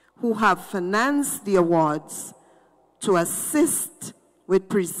who have financed the awards to assist with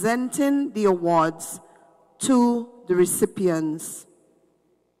presenting the awards to the recipients.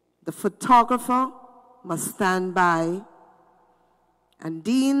 The photographer must stand by, and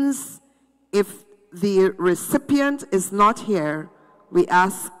deans, if the recipient is not here, we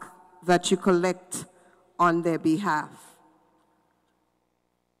ask that you collect on their behalf.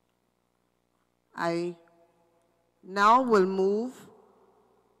 I now will move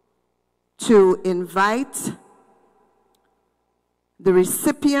to invite the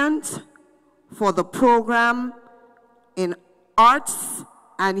recipient for the program in Arts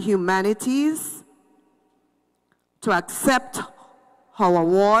and Humanities to accept her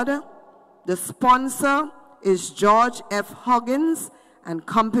award. The sponsor is George F. Huggins and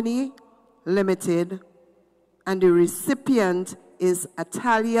Company Limited, and the recipient is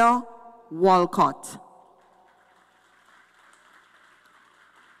Atalia Walcott.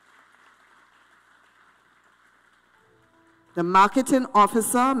 The marketing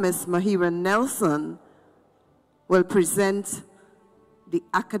officer, Ms. Mahira Nelson, will present the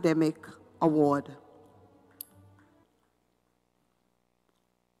academic award.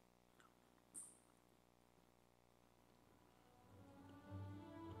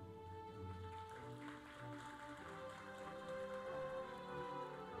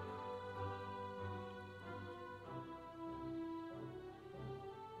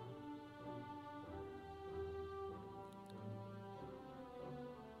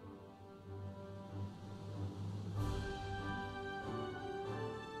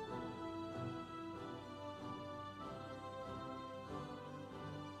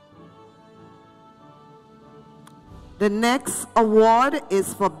 The next award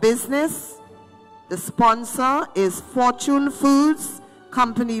is for business. The sponsor is Fortune Foods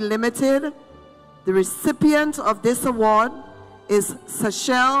Company Limited. The recipient of this award is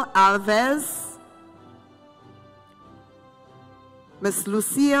Sachelle Alves. Ms.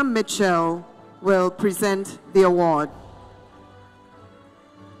 Lucia Mitchell will present the award.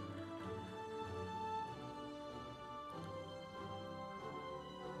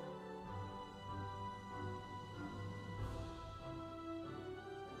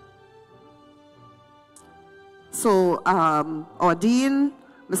 So our Dean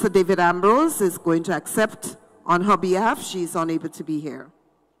Mr. David Ambrose is going to accept on her behalf. She's unable to be here.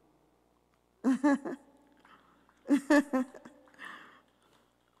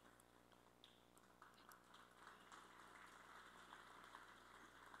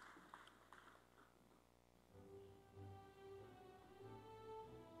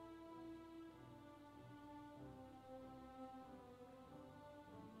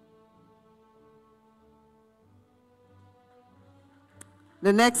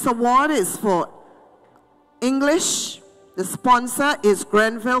 The next award is for English. The sponsor is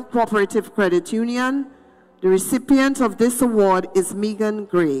Grenville Cooperative Credit Union. The recipient of this award is Megan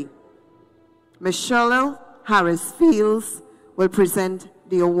Gray. Ms. Shirley Harris Fields will present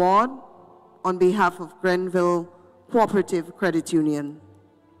the award on behalf of Grenville Cooperative Credit Union.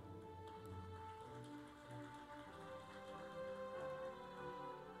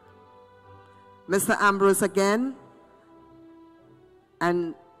 Mr. Ambrose again.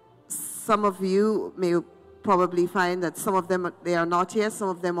 And some of you may probably find that some of them, they are not here. Some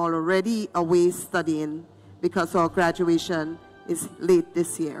of them are already away studying because our graduation is late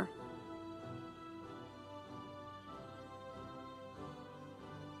this year.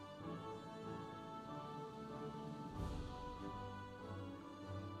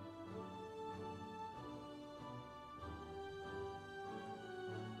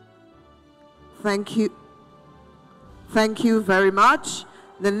 Thank you. Thank you very much.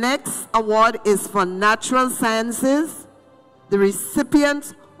 The next award is for Natural Sciences. The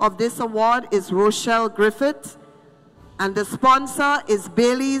recipient of this award is Rochelle Griffith, and the sponsor is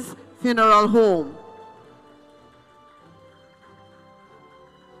Bailey's Funeral Home.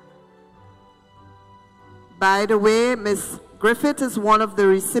 By the way, Ms. Griffith is one of the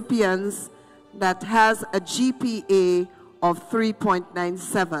recipients that has a GPA of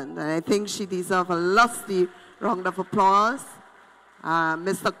 3.97, and I think she deserves a lusty round of applause.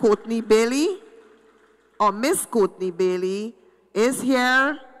 Mr. Courtney Bailey, or Miss Courtney Bailey, is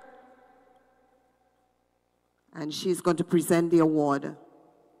here, and she's going to present the award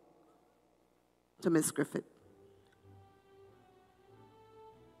to Ms. Griffith.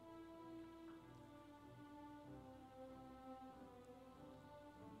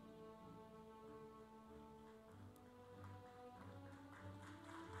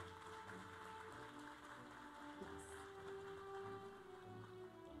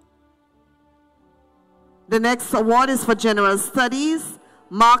 The next award is for General Studies.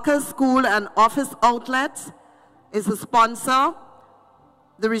 Marcus School and Office Outlet is the sponsor.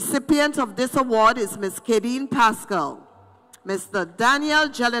 The recipient of this award is Ms. Kadeen Pascal. Mr. Daniel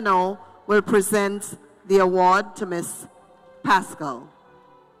Jeleno will present the award to Ms. Pascal.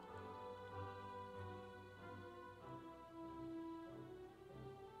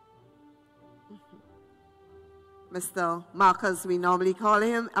 Mr. Marcus, we normally call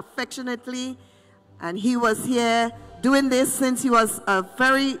him affectionately. And he was here doing this since he was a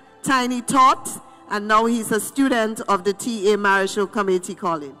very tiny tot, and now he's a student of the T.A. Marryshow Community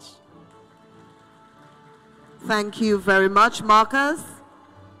College. Thank you very much, Marcus.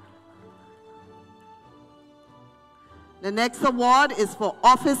 The next award is for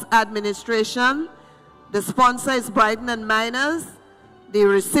Office Administration. The sponsor is Brighton and Miners. The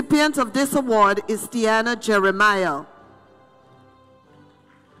recipient of this award is Tiana Jeremiah.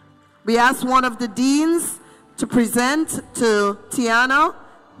 We asked one of the deans to present to Tiana.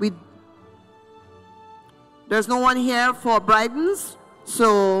 There's no one here for Brighton's,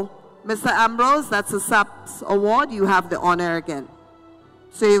 so Mr. Ambrose, that's a SAPS award. You have the honor again.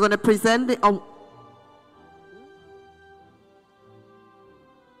 So you're going to present the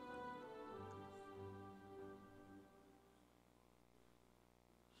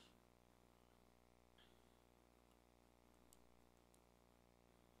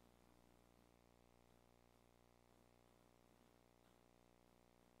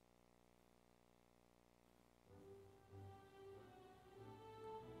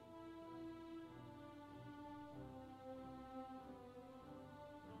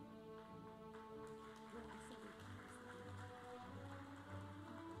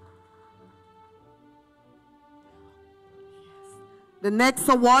The next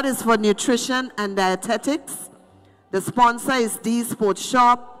award is for Nutrition and Dietetics. The sponsor is D Sports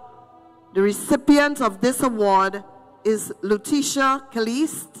Shop. The recipient of this award is Lutisha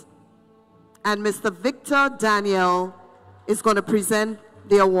Caliste, and Mr. Victor Daniel is going to present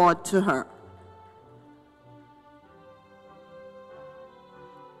the award to her.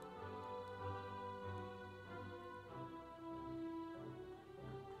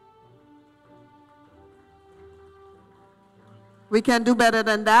 We can do better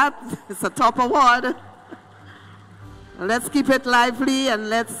than that. It's a top award. Let's keep it lively and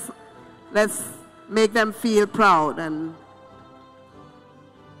let's make them feel proud and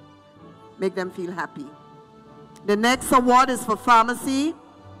make them feel happy. The next award is for pharmacy.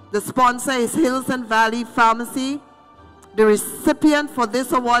 The sponsor is Hills and Valley Pharmacy. The recipient for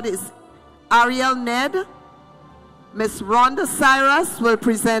this award is Ariel Ned. Miss Rhonda Cyrus will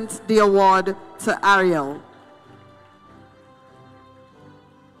present the award to Ariel.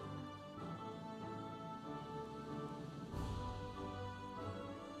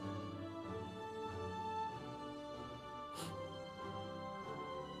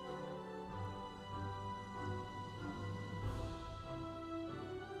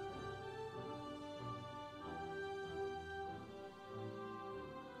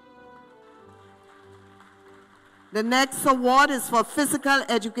 The next award is for physical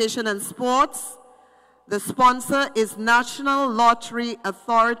education and sports. The sponsor is National Lottery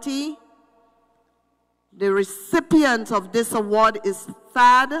Authority. The recipient of this award is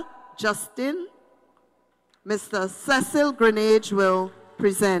Thad Justin. Mr. Cecil Grenade will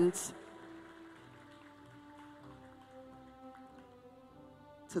present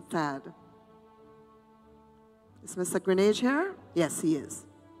to Thad. Is Mr. Grenade here? Yes, he is.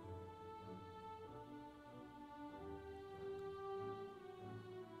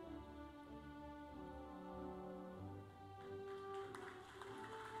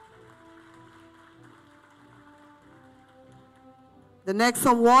 The next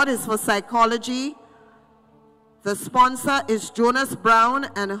award is for psychology. The sponsor is Jonas Brown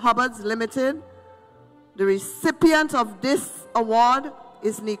and Hubbards Limited. The recipient of this award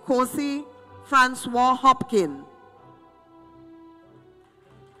is Nikosi Francois Hopkin.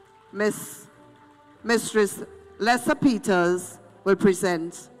 Mistress Lessa Peters will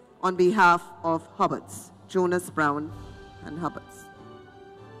present on behalf of Hubbards, Jonas Brown and Hubbards.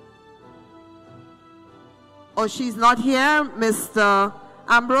 Oh, she's not here. Mr.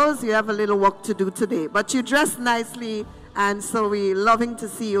 Ambrose, you have a little work to do today. But you dress nicely, and so we're loving to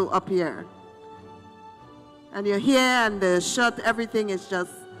see you up here. And your hair and the shirt, everything is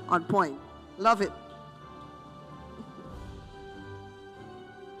just on point. Love it.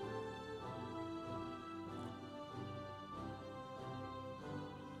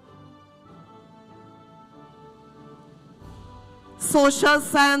 Social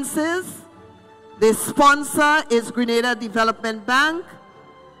Sciences. The sponsor is Grenada Development Bank,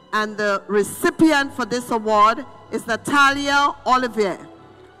 and the recipient for this award is Natalia Olivier.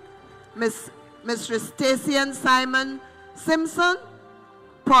 Mistress Stacey Simon Simpson,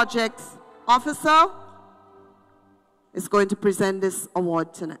 Projects Officer, is going to present this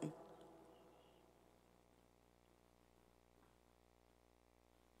award tonight.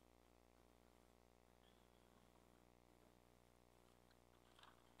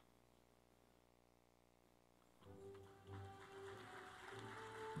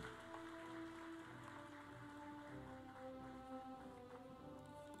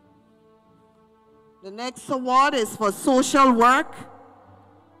 The next award is for social work.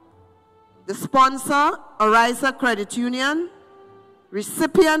 The sponsor, Ariza Credit Union.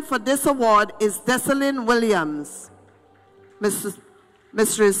 Recipient for this award is Desalyn Williams.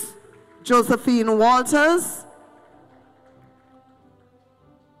 Mistress Josephine Walters.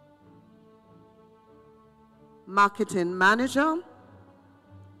 Marketing Manager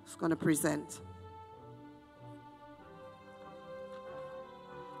is going to present.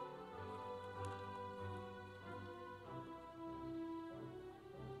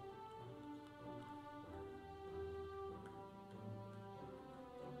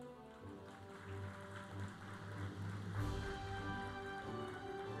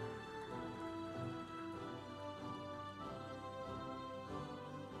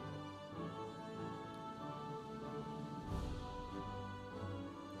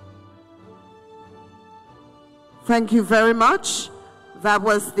 Thank you very much. That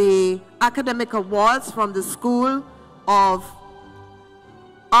was the academic awards from the School of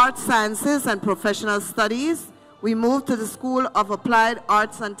Art Sciences and Professional Studies. We move to the School of Applied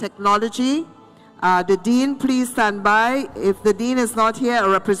Arts and Technology. The Dean, please stand by. If the Dean is not here, a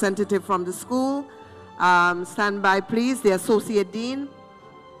representative from the school, stand by please, the Associate Dean.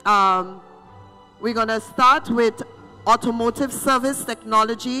 We're going to start with Automotive Service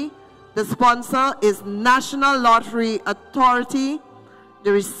Technology. The sponsor is National Lottery Authority.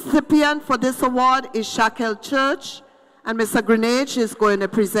 The recipient for this award is Shakel Church, and Mr. Grenade is going to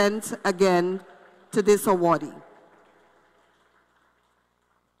present again to this awardee.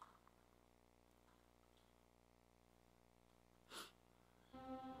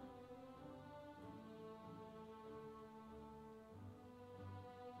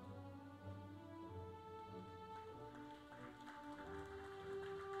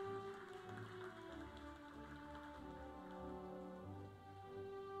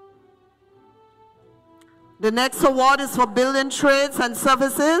 The next award is for Building Trades and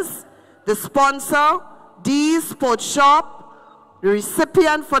Services. The sponsor, D Sports Shop. The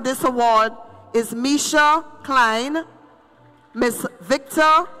recipient for this award is Misha Klein,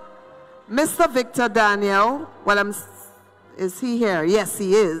 Mr. Victor Daniel. Well, is he here? Yes,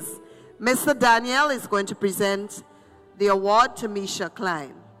 he is. Mr. Daniel is going to present the award to Misha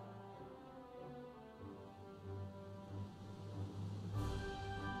Klein.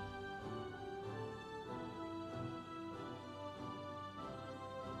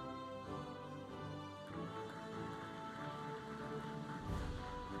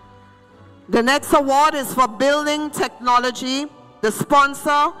 The next award is for Building Technology. The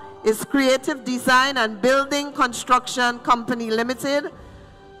sponsor is Creative Design and Building Construction Company Limited.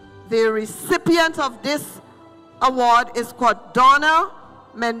 The recipient of this award is Cordona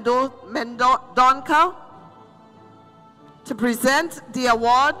Mendonca. To present the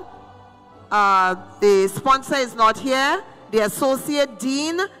award, the sponsor is not here. The Associate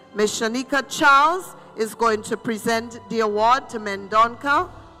Dean, Ms. Shanika Charles, is going to present the award to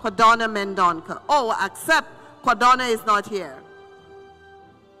Cordona Mendonca. Oh, except Cordona is not here.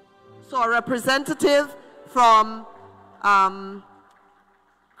 So a representative from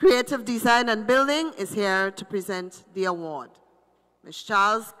Creative Design and Building is here to present the award. Ms.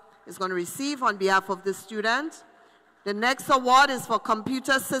 Charles is going to receive on behalf of the student. The next award is for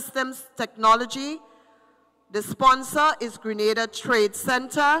Computer Systems Technology. The sponsor is Grenada Trade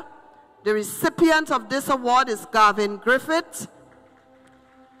Center. The recipient of this award is Gavin Griffith.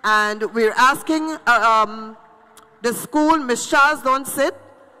 And we're asking the school, Ms. Charles, don't sit,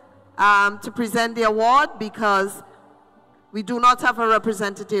 to present the award because we do not have a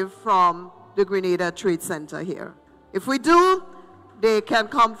representative from the Grenada Trade Center here. If we do, they can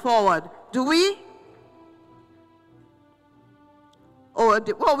come forward. Do we? Oh,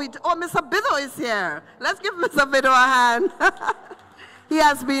 Mr. Biddo is here. Let's give Mr. Biddo a hand. He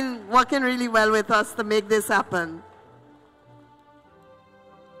has been working really well with us to make this happen.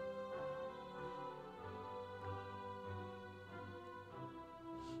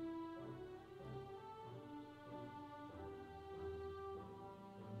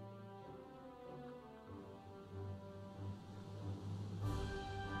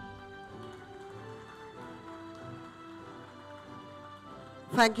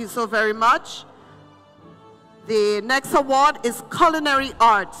 Thank you so very much. The next award is Culinary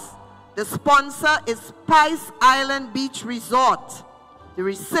Arts. The sponsor is Spice Island Beach Resort. The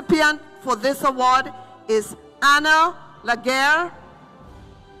recipient for this award is Anna Laguerre.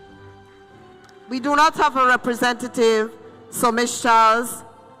 We do not have a representative, so Ms. Charles,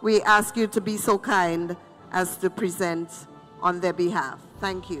 we ask you to be so kind as to present on their behalf.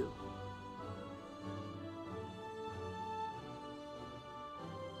 Thank you.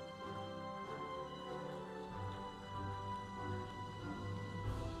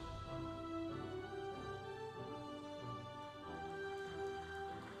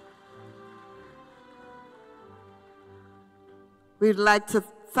 We'd like to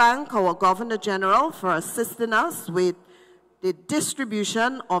thank our Governor General for assisting us with the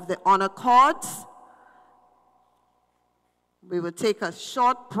distribution of the honor cards. We will take a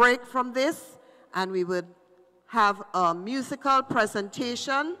short break from this and we would have a musical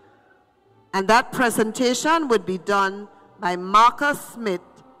presentation, and that presentation would be done by Marcus Smith,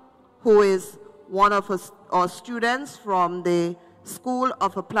 who is one of our students from the School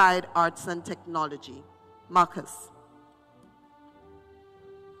of Applied Arts and Technology. Marcus.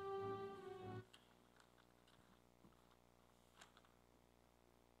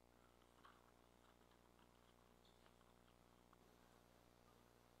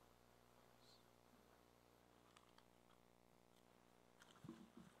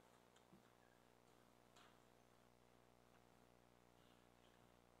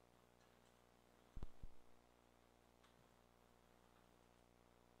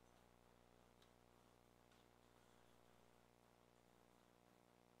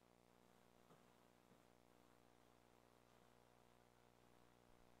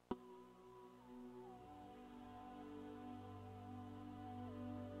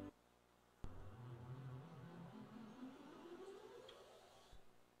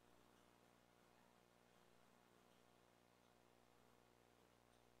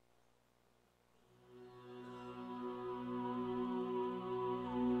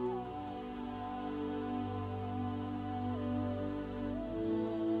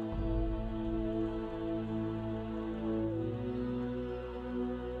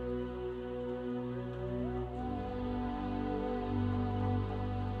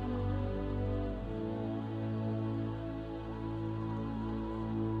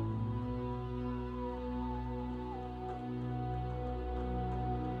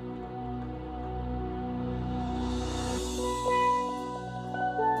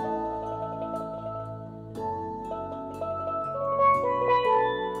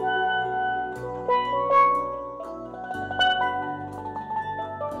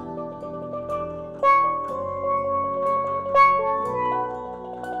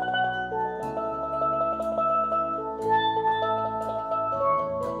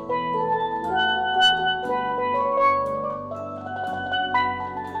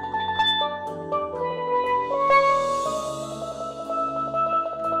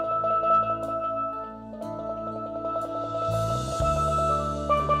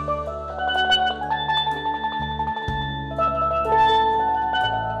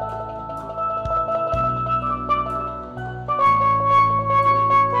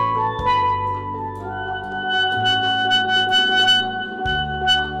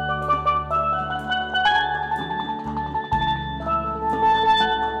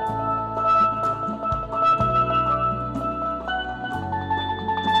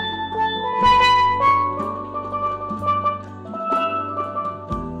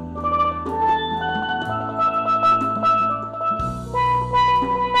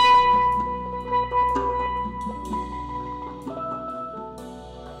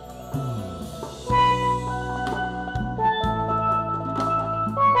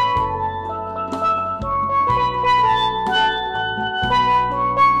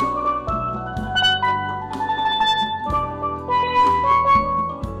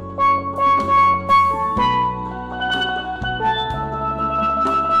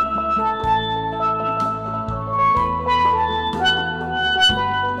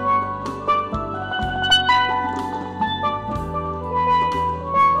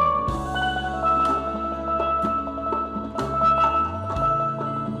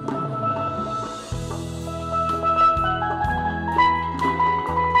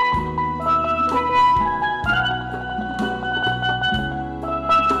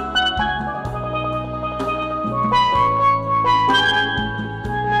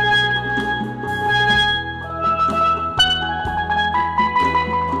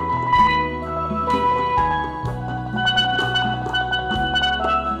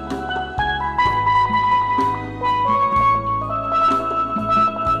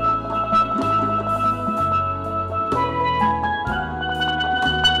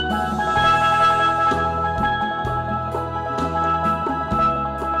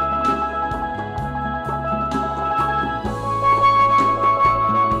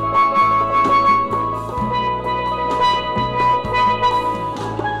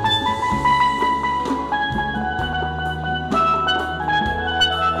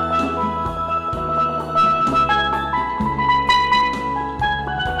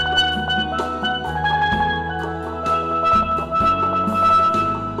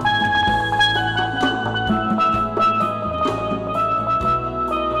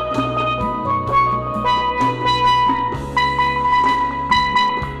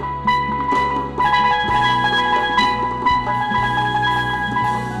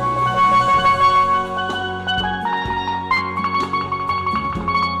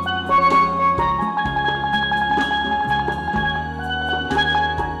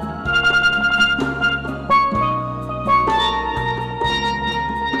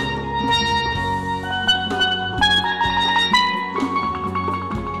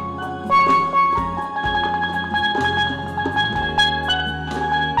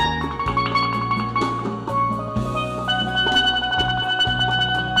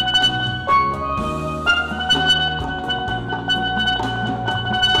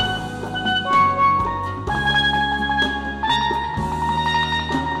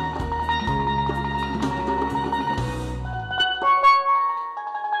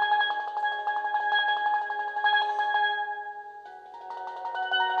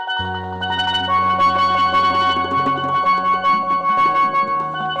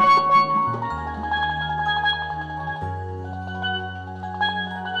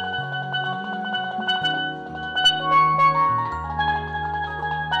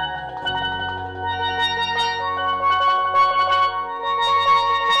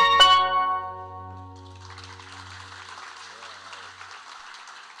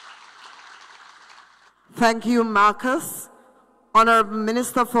 Thank you, Marcus. Honorable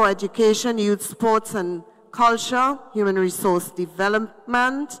Minister for Education, Youth, Sports and Culture, Human Resource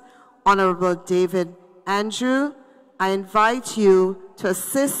Development, Honorable David Andrew, I invite you to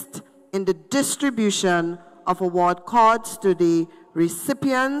assist in the distribution of award cards to the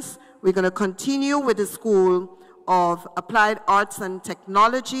recipients. We're going to continue with the School of Applied Arts and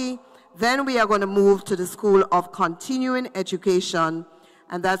Technology. Then we are going to move to the School of Continuing Education,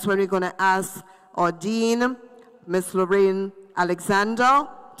 and that's when we're going to ask our Dean, Ms. Lorraine Alexander,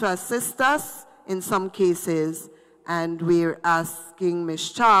 to assist us in some cases, and we're asking Ms.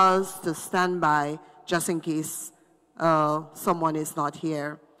 Charles to stand by just in case someone is not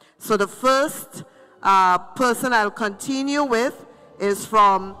here. So the first person I'll continue with is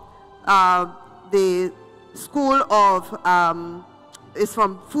from the School of, is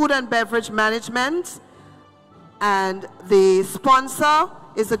from Food and Beverage Management, and the sponsor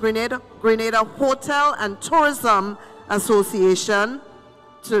is the Grenada Hotel and Tourism Association.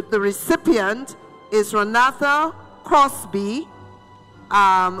 The recipient is Renata Crosby.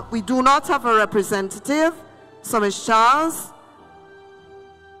 We do not have a representative, so Ms. Charles,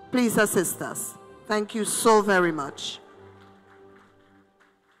 please assist us. Thank you so very much.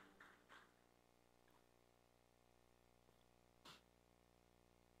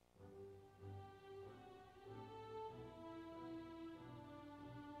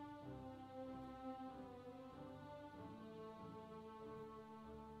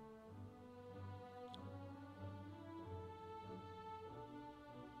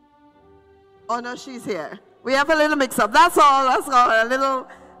 Oh no, she's here. We have a little mix-up. That's all. That's all.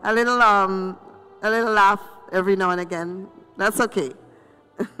 A little laugh every now and again. That's okay.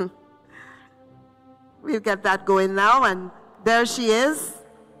 We'll get that going now, and there she is.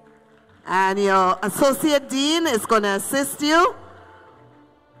 And your associate dean is going to assist you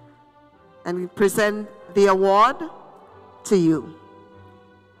and present the award to you.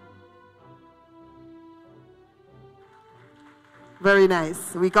 Very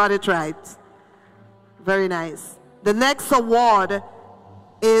nice. We got it right. Very nice. The next award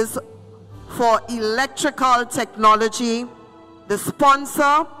is for electrical technology. The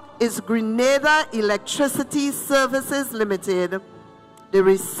sponsor is Grenada Electricity Services Limited. The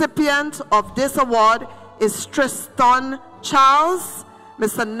recipient of this award is Tristan Charles.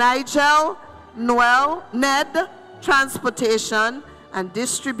 Mr. Nigel Noel Ned, Transportation and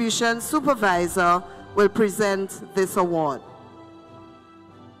Distribution Supervisor, will present this award.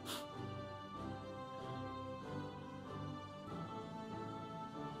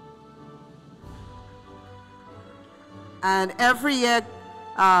 And every year,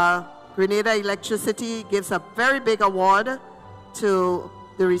 Grenada Electricity gives a very big award to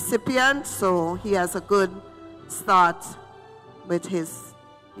the recipient, so he has a good start with his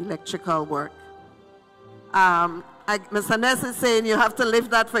electrical work. Mr. Ness is saying you have to lift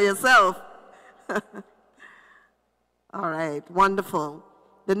that for yourself. All right, wonderful.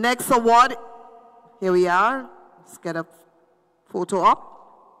 The next award, here we are. Let's get a photo up.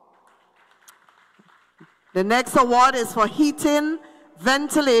 The next award is for heating,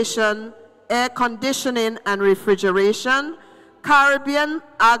 ventilation, air conditioning, and refrigeration. Caribbean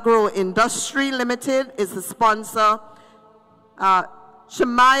Agro Industry Limited is the sponsor.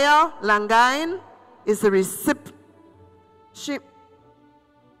 Shemaya Langain is the recipient. Say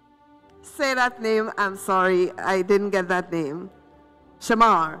that name, I'm sorry, I didn't get that name.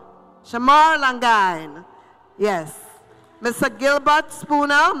 Shamar Langain, yes. Mr. Gilbert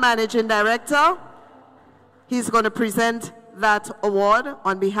Spooner, Managing Director. He's going to present that award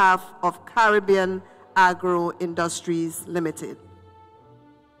on behalf of Caribbean Agro Industries Limited.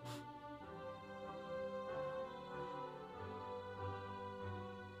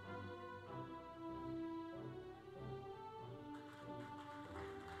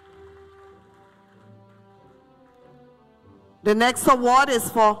 The next award is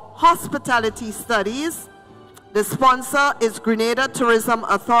for Hospitality Studies. The sponsor is Grenada Tourism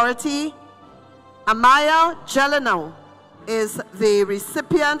Authority. Amaya Jeleno is the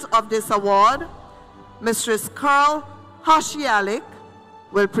recipient of this award. Mistress Carl Hashialik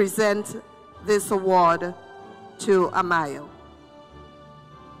will present this award to Amaya.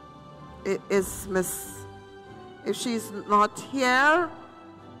 If she's not here,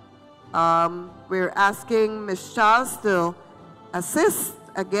 we're asking Ms. Charles to assist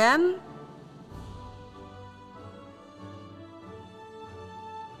again.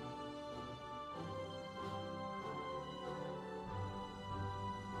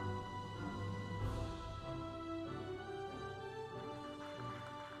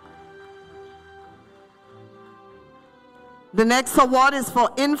 The next award is for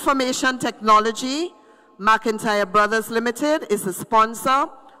Information Technology. McIntyre Brothers Limited is the sponsor.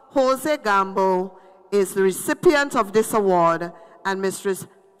 Jose Gambo is the recipient of this award, and Mistress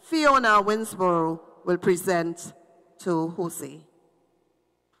Fiona Winsborough will present to Jose.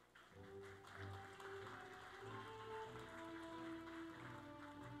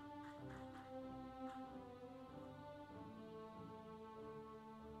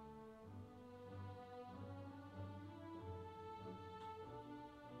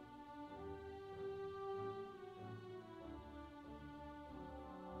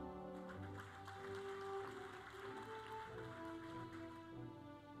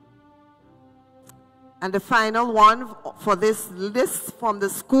 And the final one for this list from the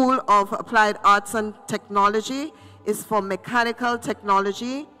School of Applied Arts and Technology is for Mechanical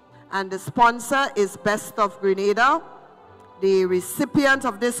Technology, and the sponsor is Best of Grenada. The recipient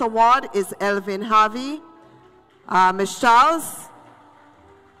of this award is Elvin Harvey. Ms. Charles,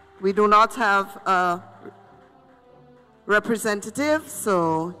 we do not have a representative,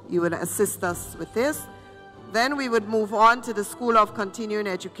 so you would assist us with this. Then we would move on to the School of Continuing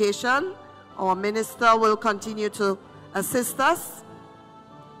Education. Our minister will continue to assist us.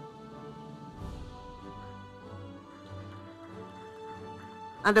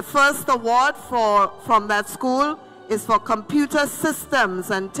 And the first award from that school is for Computer Systems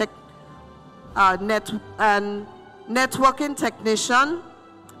and Networking Technician.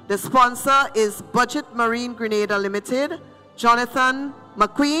 The sponsor is Budget Marine Grenada Limited. Jonathan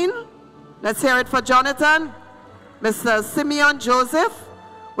McQueen. Let's hear it for Jonathan. Mr. Simeon Joseph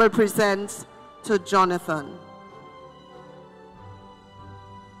will present to Jonathan.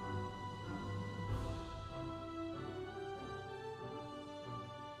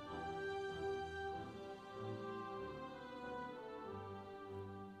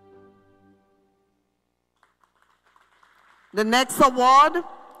 The next award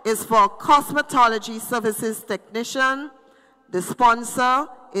is for Cosmetology Services Technician. The sponsor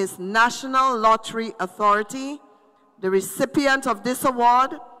is National Lottery Authority. The recipient of this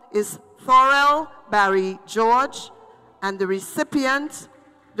award is Thorell Barry George, and the recipient,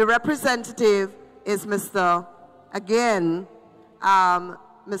 the representative, is Mr.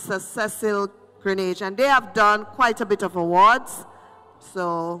 Cecil Grenage, and they have done quite a bit of awards,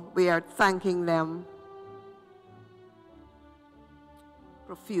 so we are thanking them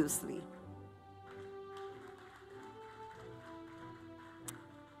profusely.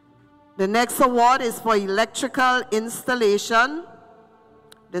 The next award is for electrical installation.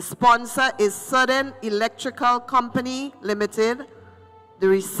 The sponsor is Southern Electrical Company Limited. The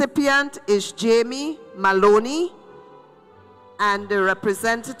recipient is Jamie Maloney, and the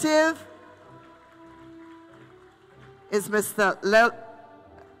representative is Mr.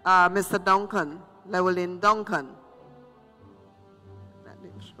 Duncan, Llewellyn Duncan.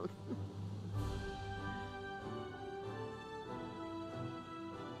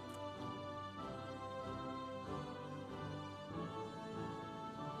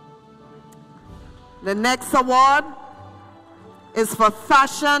 The next award is for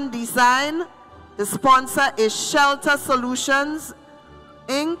fashion design. The sponsor is Shelter Solutions,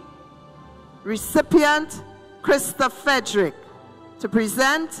 Inc. Recipient, Krista Frederick. To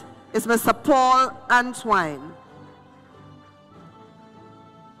present is Mr. Paul Antwine.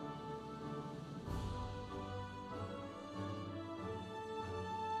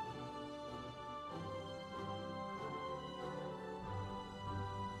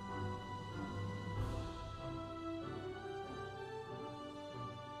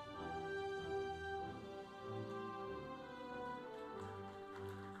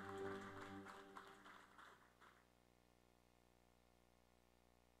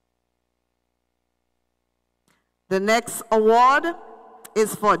 The next award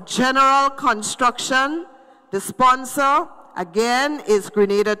is for General Construction. The sponsor, again, is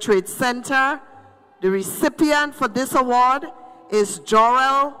Grenada Trade Center. The recipient for this award is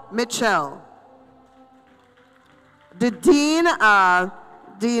Jorel Mitchell. The Dean,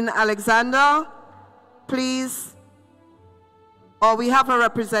 Dean Alexander, please. Or we have a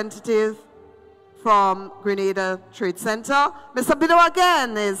representative from Grenada Trade Center. Mr. Bido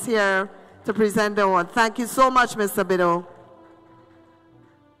again is here to present the award. Thank you so much, Mr. Bido.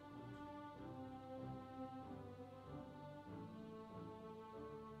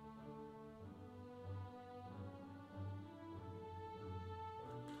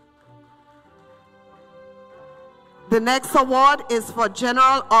 The next award is for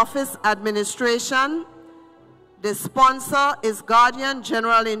General Office Administration. The sponsor is Guardian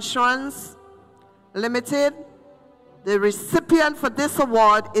General Insurance Limited. The recipient for this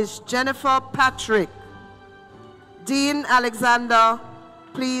award is Jennifer Patrick. Dean Alexander,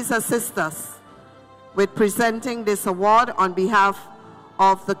 please assist us. with presenting this award on behalf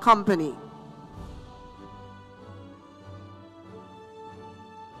of the company.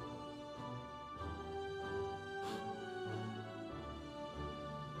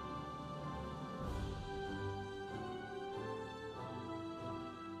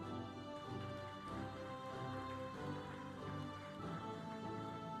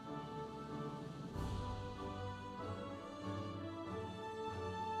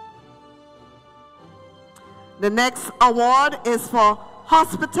 The next award is for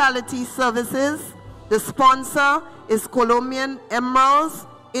hospitality services. The sponsor is Colombian Emeralds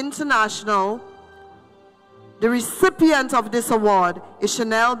International. The recipient of this award is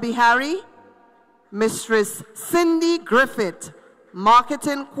Chanel Bihari. Mistress Cindy Griffith,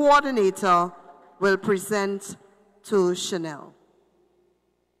 Marketing Coordinator, will present to Chanel.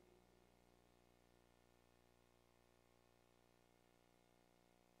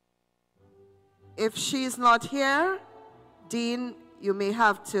 If she's not here, Dean, you may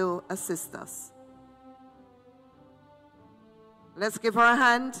have to assist us. Let's give her a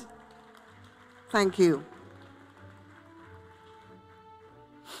hand. Thank you.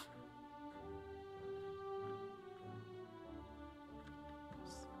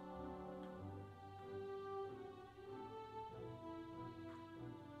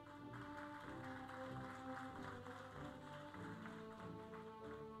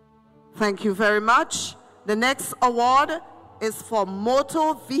 Thank you very much. The next award is for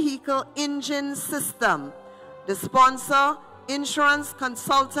Motor Vehicle Engine System. The sponsor, Insurance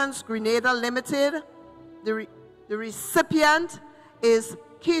Consultants Grenada Limited. The recipient is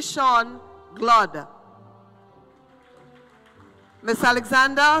Keyshawn Glood. Miss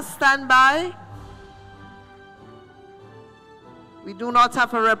Alexander, stand by. We do not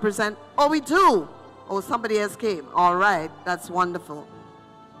have a representative. Oh, we do. Oh, somebody else came. All right, that's wonderful.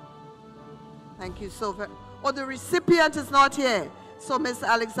 Thank you so very much. Oh, the recipient is not here. So, Ms.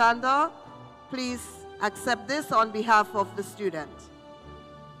 Alexander, please accept this on behalf of the student.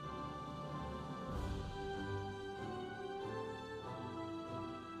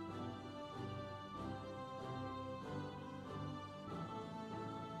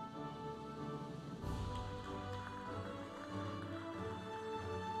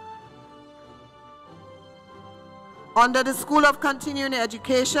 Under the School of Continuing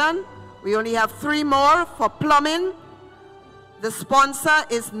Education, we only have 3 more for plumbing. The sponsor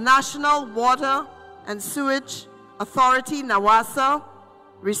is National Water and Sewage Authority, NAWASA.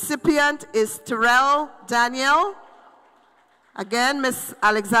 Recipient is Terrell Daniel. Again, Ms.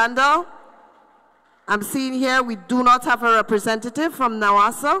 Alexander. I'm seeing here we do not have a representative from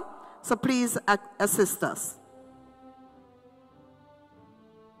NAWASA, so please assist us.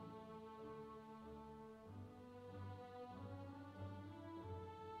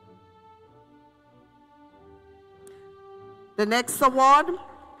 The next award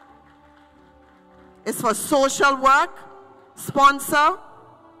is for social work. Sponsor,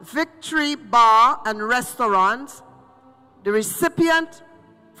 Victory Bar and Restaurant. The recipient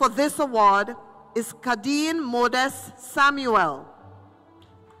for this award is Kadeen Modest Samuel.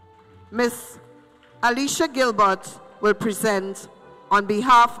 Miss Alicia Gilbert will present on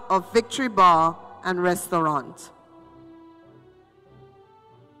behalf of Victory Bar and Restaurant.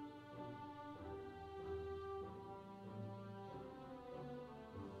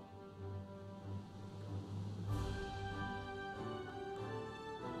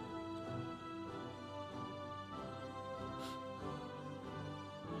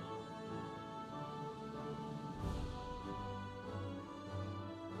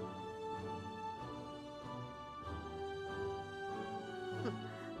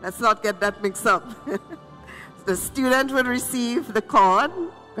 Let's not get that mixed up. The student will receive the card,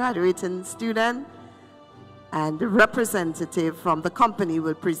 graduating student, and the representative from the company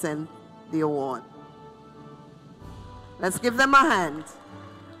will present the award. Let's give them a hand.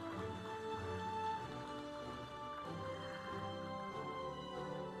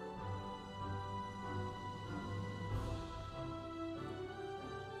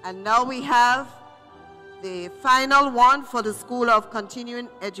 And now we have the final one for the School of Continuing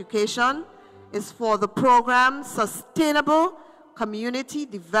Education is for the program Sustainable Community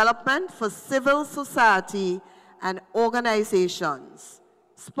Development for Civil Society and Organizations.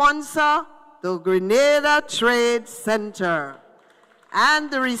 Sponsor, the Grenada Trade Center. And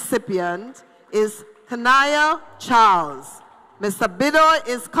the recipient is Kanaya Charles. Mr. Bido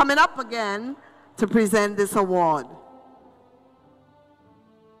is coming up again to present this award.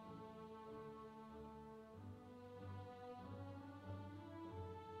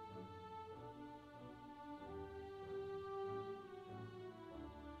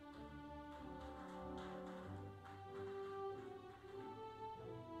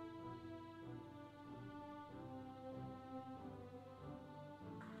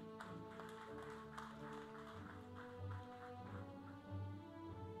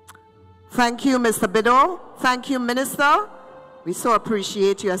 Thank you, Mr. Biddle. Thank you, Minister. We so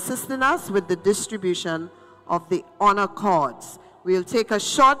appreciate you assisting us with the distribution of the honor cords. We'll take a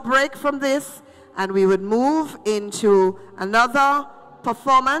short break from this and we would move into another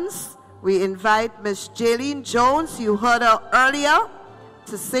performance. We invite Miss Jaylene Jones, you heard her earlier,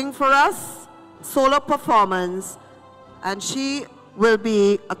 to sing for us, solo performance, and she will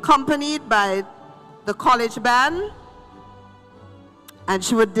be accompanied by the college band, and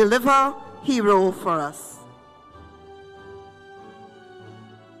she would deliver Hero for us.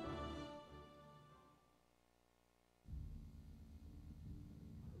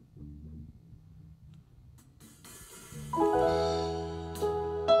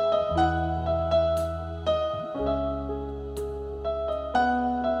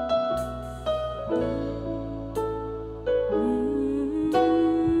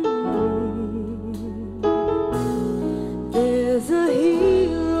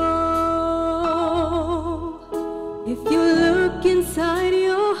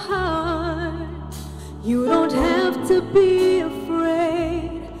 Be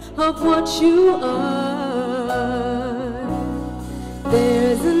afraid of what you are.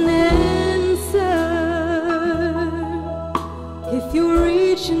 There's an answer if you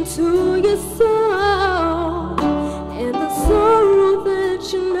reach into your soul, and the sorrow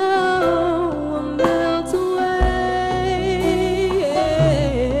that you know will melt away,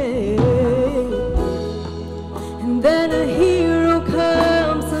 and then a hero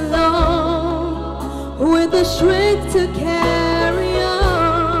comes along with the strength to carry on,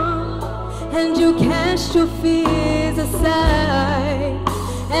 and you cast your fears aside,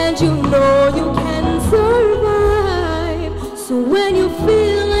 and you know you can survive. So when you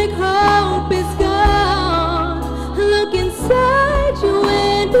feel like hope is gone, look inside you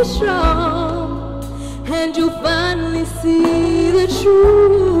and be strong, and you finally see the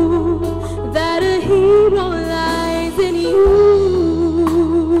truth, that a hero lies in you.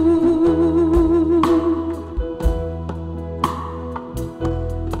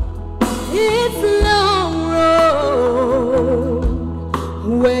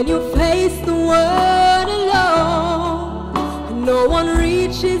 When you face the world alone, no one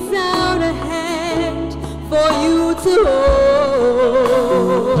reaches out a hand for you to hold.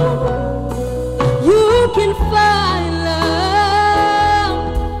 You can find love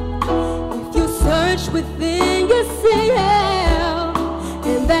if you search within yourself,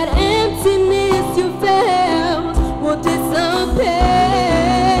 and that emptiness you felt will disappear.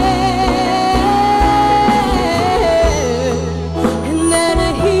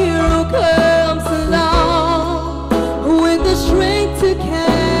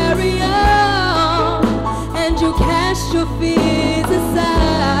 Your fears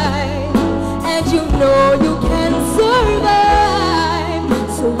aside, and you know you can survive.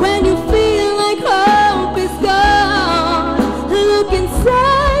 So when you feel like hope is gone, look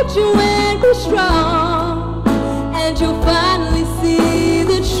inside you and be strong, and you'll finally see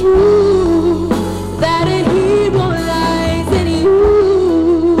the truth, that a hero lies in you.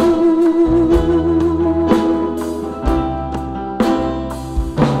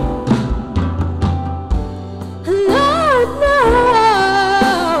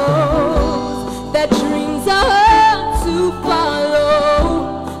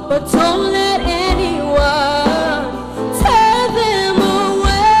 But don't let anyone tear them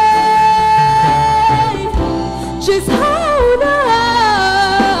away. Just hold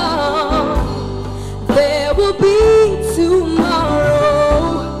on. There will be tomorrow.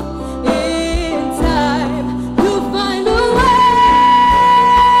 In time, you'll find a way.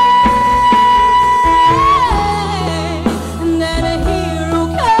 And then a hero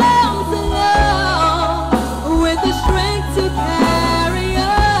comes along with the strength to carry on.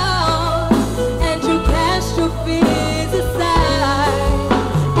 Fears aside,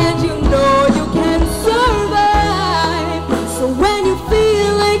 and you know you can survive. So when you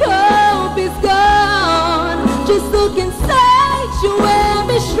feel like hope is gone, just look inside you and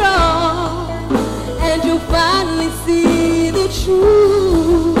be strong, and you'll finally see the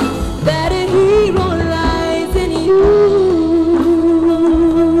truth, that a hero lies in you.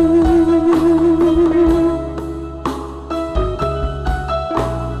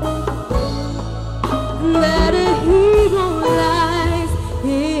 That a hero lies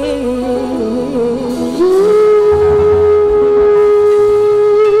in you.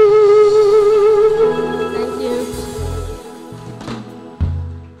 Thank you.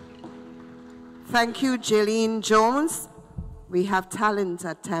 Thank you, Jaylene Jones. We have talent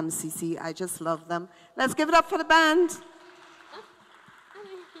at TAMCC. I just love them. Let's give it up for the band.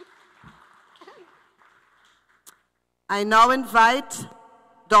 I now invite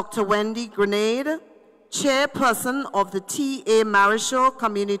Dr. Wendy Grenada, Chairperson of the T.A. Marryshow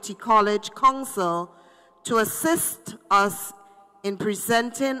Community College Council, to assist us in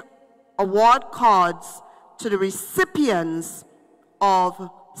presenting award cards to the recipients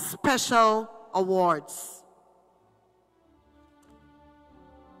of special awards.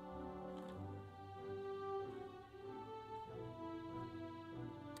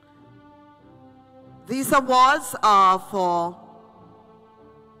 These awards are for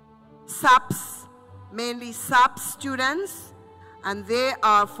SAPs, mainly SAP students, and they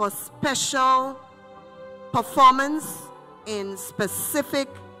are for special performance in specific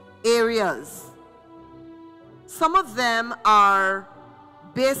areas. Some of them are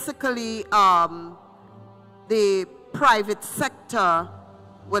basically the private sector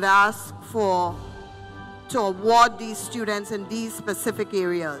would ask to award these students in these specific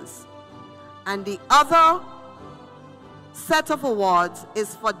areas. And the other set of awards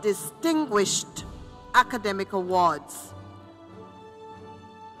is for distinguished academic awards.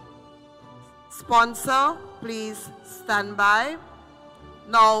 Sponsor, please stand by.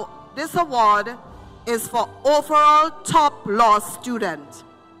 Now, this award is for overall top law student.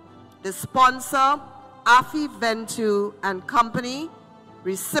 The sponsor, Afi Ventu and Company.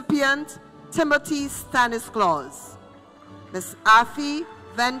 Recipient, Timothy Stanislaus. Ms. Afi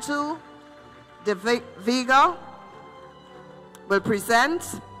Ventu de Vega will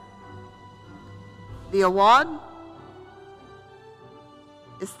present the award.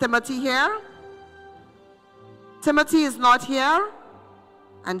 Is Timothy here? Timothy is not here,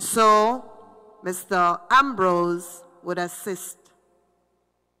 and so Mr. Ambrose would assist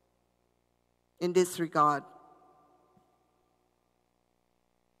in this regard.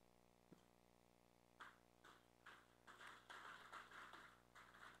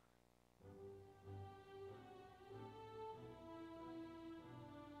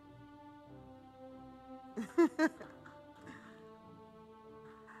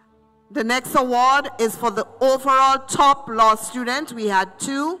 The next award is for the overall top law student. We had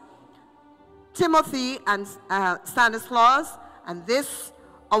two, Timothy and Stanislaus, and this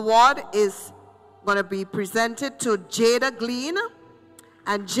award is going to be presented to Jada Glean.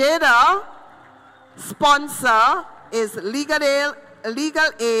 And Jada sponsor is Legal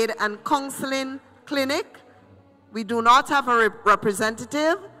Aid and Counseling Clinic. We do not have a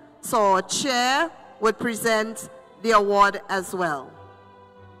representative, so a chair would present the award as well.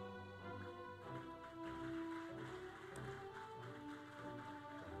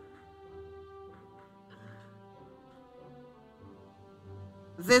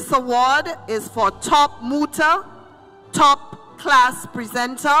 This award is for top mooter, top class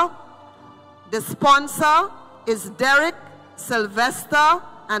presenter. The sponsor is Derek Sylvester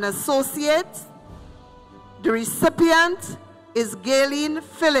and Associates. The recipient is Gayleen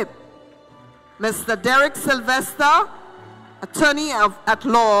Phillip. Mr. Derek Sylvester, attorney at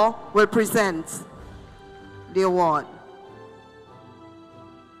law, will present the award.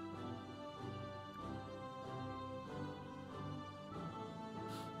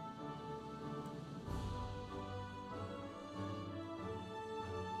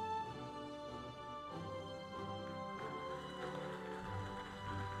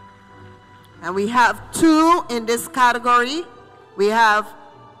 And we have two in this category. We have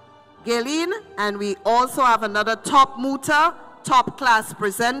Gayleen, and we also have another top mooter, top class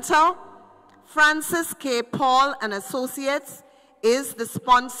presenter. Francis K. Paul and Associates is the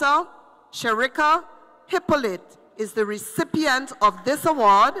sponsor. Sharika Hippolyte is the recipient of this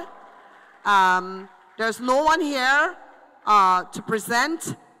award. There's no one here to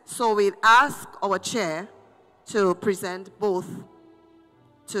present, so we'd ask our chair to present both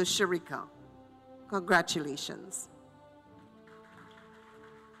to Sharika. Congratulations.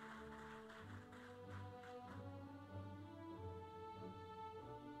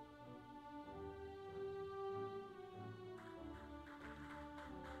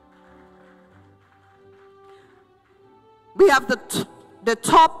 We have the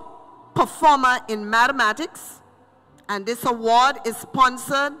top performer in mathematics, and this award is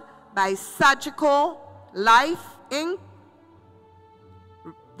sponsored by Sagicor Life, Inc.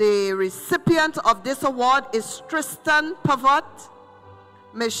 The recipient of this award is Tristan Pavot.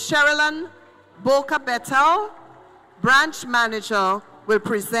 Ms. Sherilyn Boca Bettel, branch manager, will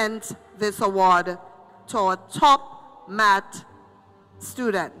present this award to our top math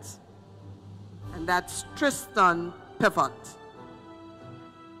student, and that's Tristan Pivot.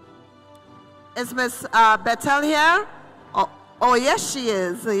 Is Ms. Bettel here? Oh, yes, she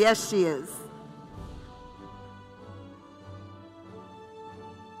is. Yes, she is.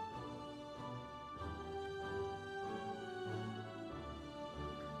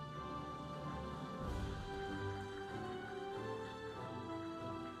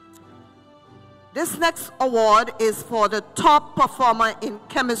 This next award is for the top performer in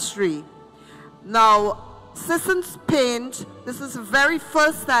chemistry. Now, Sissons Paint, this is the very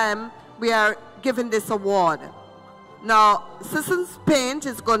first time we are giving this award. Now, Sissons Paint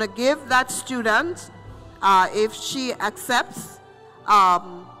is going to give that student, if she accepts,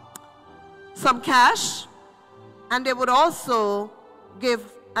 some cash, and they would also give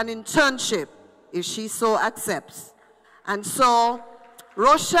an internship if she so accepts. And so,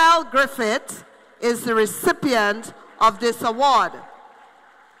 Rochelle Griffith is the recipient of this award.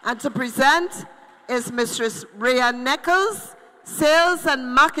 And to present is Mistress Rhea Nichols, Sales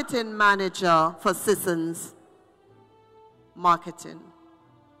and Marketing Manager for Sissons Marketing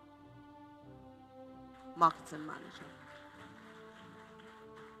Manager.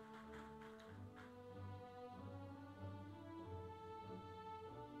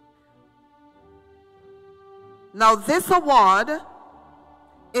 Now this award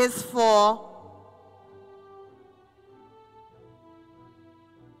is for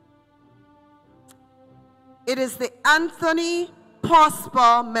it is the Anthony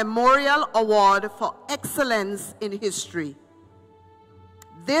Prosper Memorial Award for Excellence in History.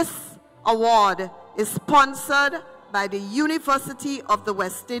 This award is sponsored by the University of the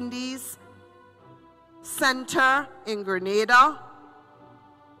West Indies Center in Grenada.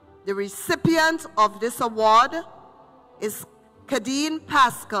 The recipient of this award is Kadeen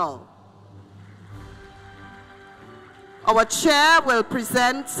Pascal. Our chair will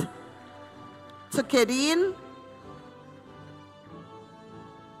present to Kadeen.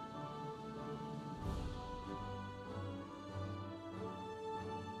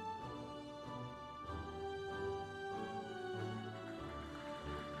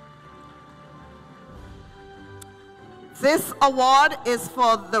 This award is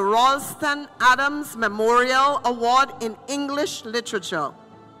for the Ralston Adams Memorial Award in English Literature.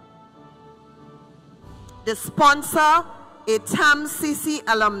 The sponsor, a TAMCC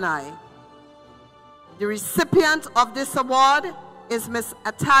alumni. The recipient of this award is Miss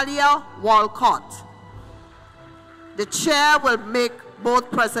Atalia Walcott. The chair will make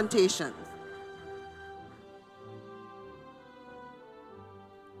both presentations.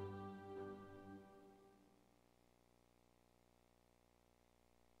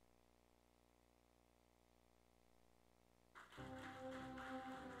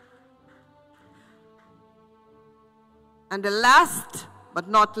 And the last but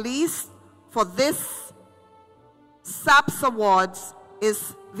not least for this SAPS Awards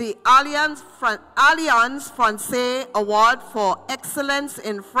is the Alliance Française Award for Excellence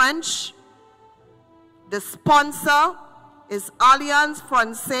in French. The sponsor is Alliance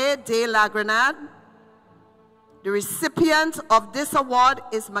Française de la Grenade. The recipient of this award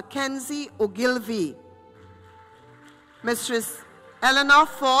is Mackenzie Ogilvie. Mistress Eleanor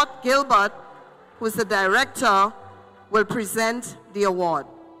Ford Gilbert, who is the director, will present the award.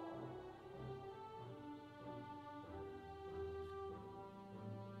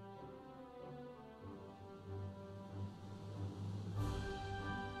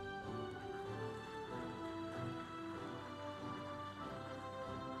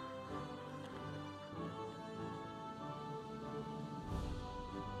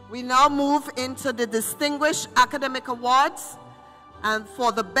 We now move into the Distinguished Academic Awards, and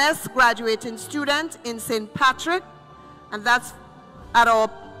for the best graduating student in St. Patrick, and that's at our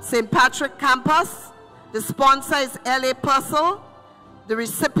St. Patrick campus. The sponsor is L.A. Purcell. The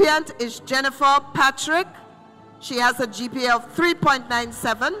recipient is Jennifer Patrick. She has a GPA of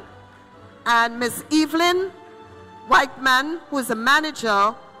 3.97. And Miss Evelyn Whiteman, who is a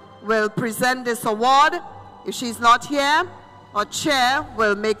manager, will present this award. If she's not here, our chair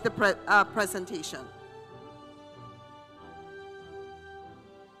will make the presentation.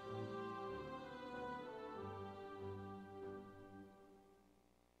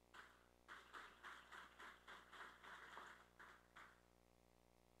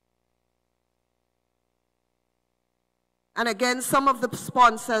 And again, some of the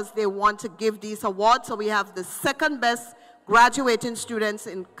sponsors, they want to give these awards. So we have the second best graduating students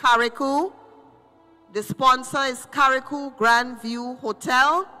in Carriacou. The sponsor is Carriacou Grand View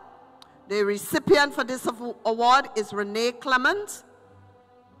Hotel. The recipient for this award is Renee Clement.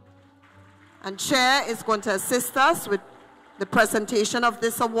 And Chair is going to assist us with the presentation of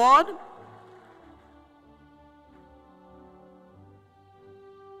this award.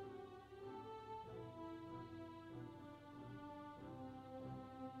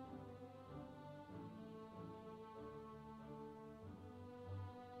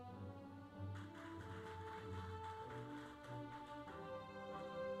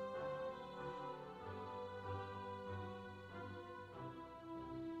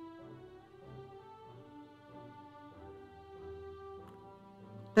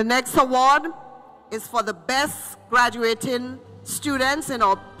 The next award is for the best graduating students in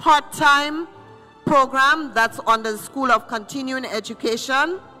our part-time program that's under the School of Continuing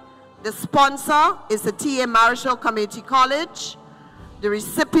Education. The sponsor is the T.A. Marryshow Community College. The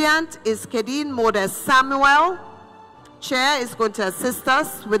recipient is Kedin Modest Samuel. Chair is going to assist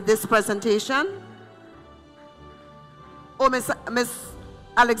us with this presentation. Oh, Miss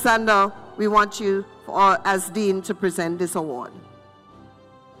Alexander, we want you as Dean to present this award.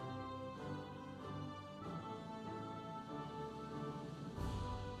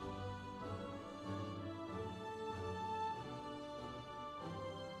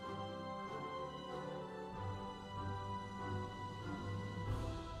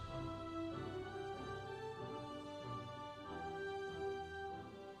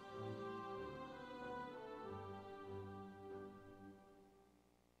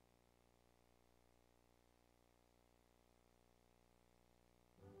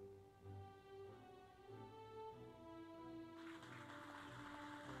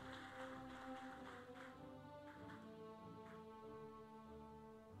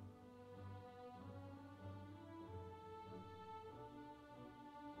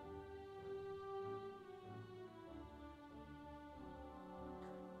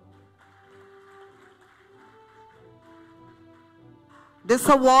 This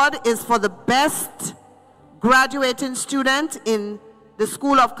award is for the best graduating student in the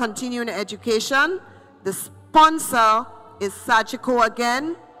School of Continuing Education. The sponsor is Sachiko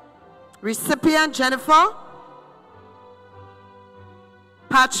again. Recipient Jennifer,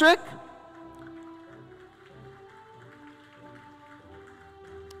 Patrick,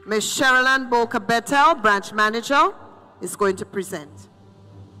 Ms. Sherilyn Boca-Bettel, branch manager, is going to present.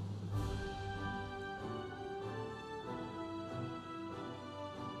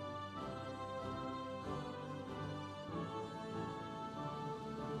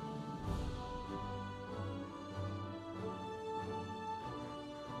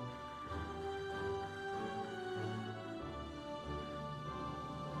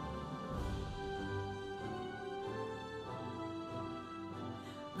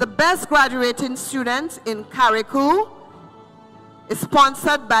 The best graduating student in Carriacou is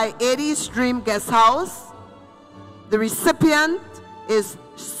sponsored by 80's Dream Guest House. The recipient is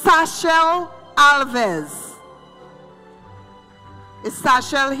Sachel Alves. Is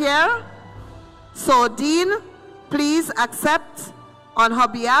Sachel here? So Dean, please accept on her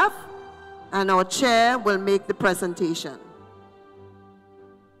behalf, and our chair will make the presentation.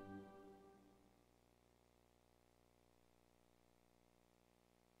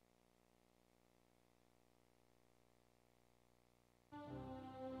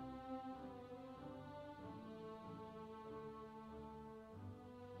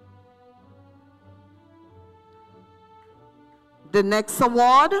 The next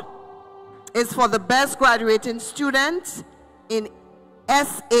award is for the best graduating student in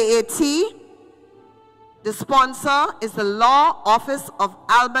SAAT. The sponsor is the Law Office of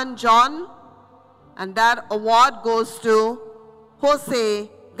Alban John, and that award goes to Jose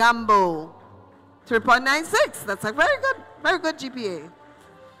Gambo. 3.96, that's a very good GPA.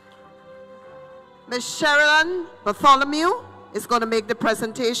 Ms. Sherilyn Bartholomew is going to make the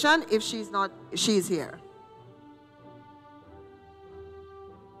presentation if she's here.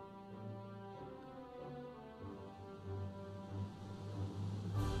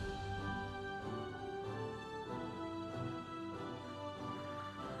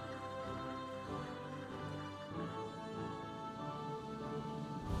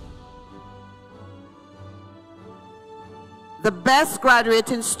 The best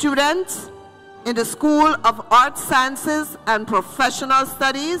graduating student in the School of Arts, Sciences and Professional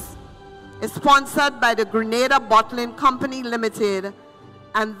Studies is sponsored by the Grenada Bottling Company Limited,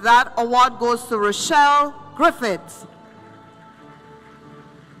 and that award goes to Rochelle Griffiths.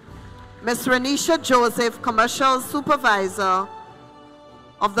 Ms. Renisha Joseph, Commercial Supervisor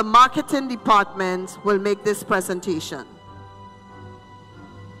of the Marketing Department, will make this presentation.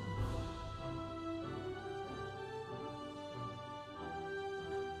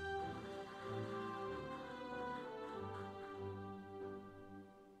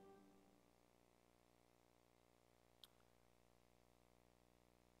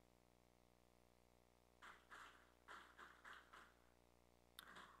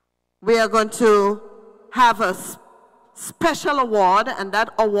 We are going to have a special award, and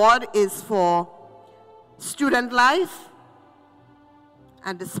that award is for Student Life.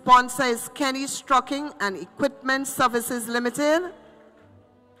 And the sponsor is Kenny's Trucking and Equipment Services Limited.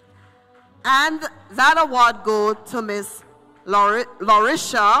 And that award goes to Ms.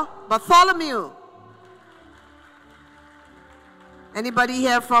 Larisha Bartholomew. Anybody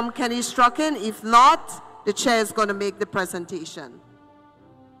here from Kenny Strucken? If not, the chair is going to make the presentation.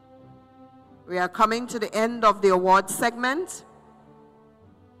 We are coming to the end of the award segment.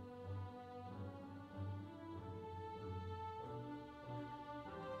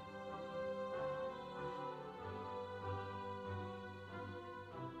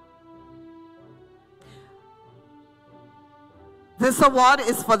 This award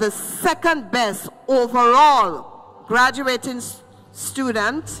is for the second best overall graduating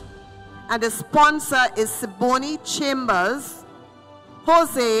student, and the sponsor is Siboney Chambers.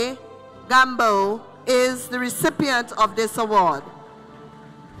 Jose Gambo is the recipient of this award.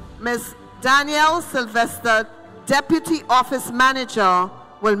 Ms. Danielle Sylvester, Deputy Office Manager,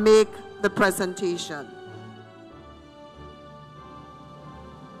 will make the presentation.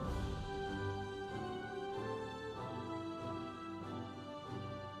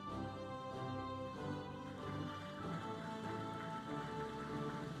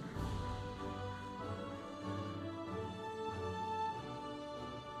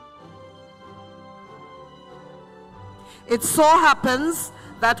 It so happens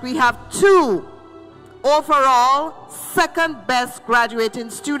that we have two overall second best graduating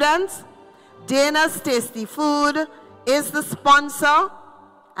students. Dana's Tasty Food is the sponsor,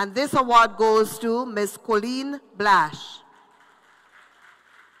 and this award goes to Ms. Colleen Blash.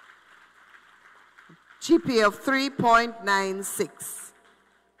 GPA of 3.96.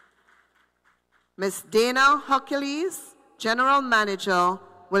 Ms. Dana Hercules, General Manager,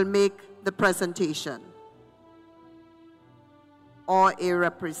 will make the presentation, or a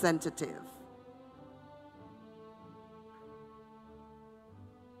representative.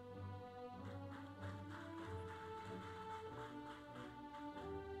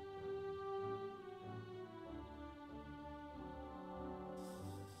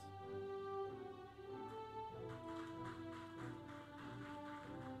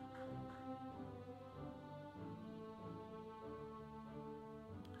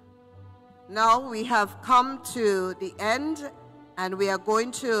 Now we have come to the end, and we are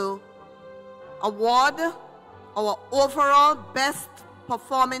going to award our overall best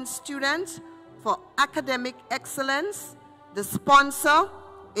performing student for academic excellence. The sponsor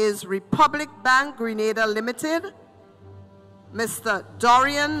is Republic Bank Grenada Limited. Mr.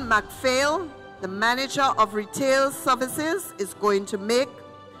 Dorian McPhail, the Manager of Retail Services, is going to make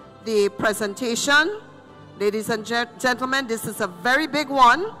the presentation. Ladies and gentlemen, this is a very big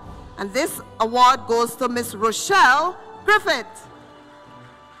one, and this award goes to Ms. Rochelle Griffith.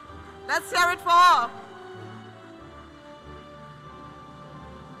 Let's hear it for her.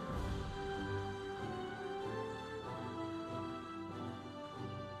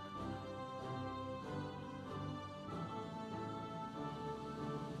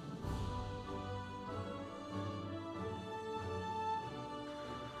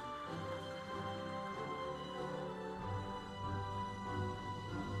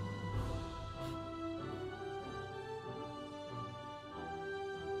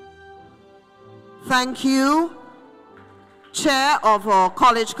 Thank you, Chair of our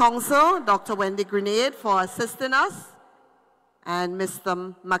College Council, Dr. Wendy Grenade, for assisting us, and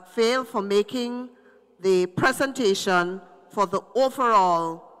Mr. McPhail for making the presentation for the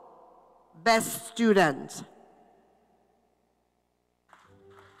overall best student.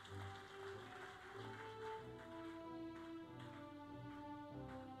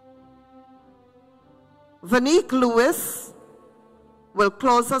 Vanique Lewis will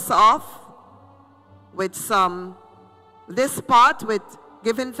close us off with this part with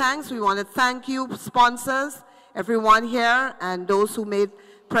giving thanks. We want to thank you, sponsors, everyone here, and those who made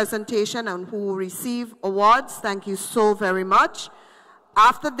presentation and who receive awards. Thank you so very much.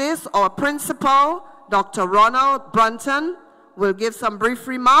 After this, our principal, Dr. Ronald Brunton, will give some brief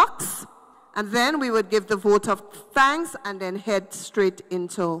remarks, and then we would give the vote of thanks and then head straight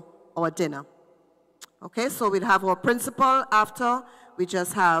into our dinner. Okay, so we'll have our principal after. We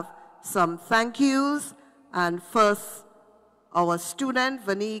just have some thank yous, and first our student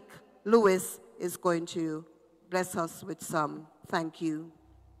Vanique Lewis is going to bless us with some thank you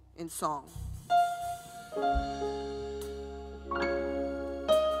in song.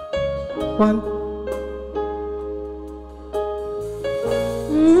 One.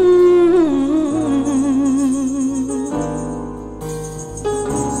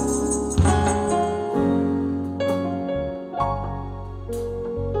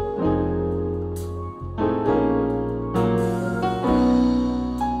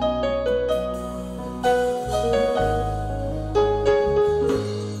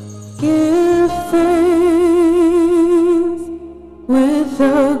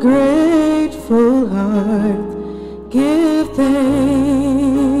 Give thanks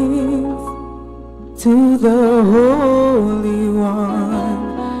to the Holy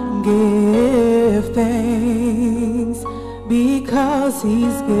One. Give thanks because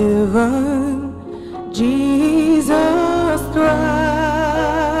He's given Jesus Christ,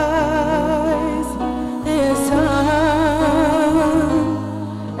 His Son.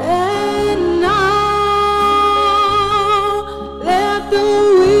 And now let the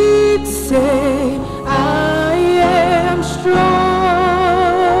weak say, I am strong.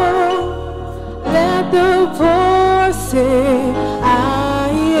 Let the poor say, I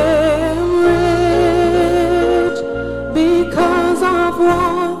am rich because of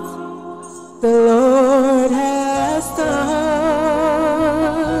what the Lord has done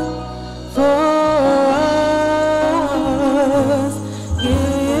for us.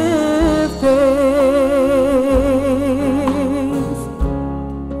 Give thanks.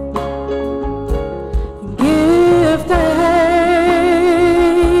 Give thanks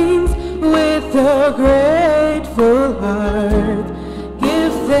with a grateful heart.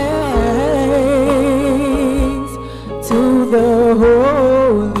 Give thanks to the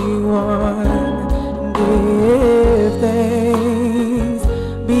Holy One. Give thanks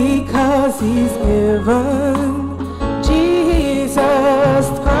because He's given Jesus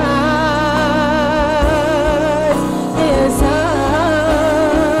Christ, His Son.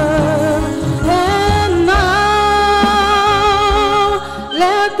 And now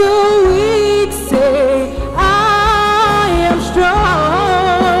let the weak say, I am strong.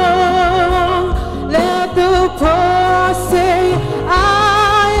 Let the poor say,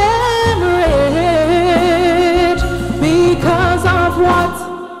 I am rich because of what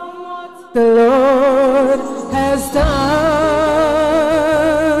the Lord has done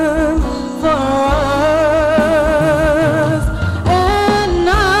for us. And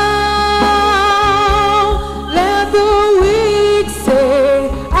now let the weak say,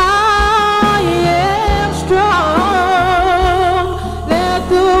 I am strong. Let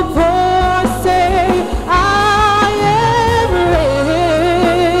the poor say, I am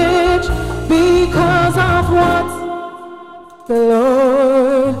rich because of what the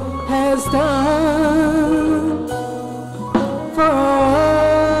Lord has done for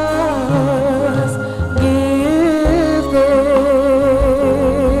us. Give thanks.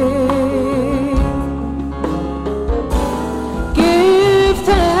 Give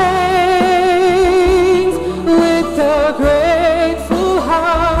thanks with a grateful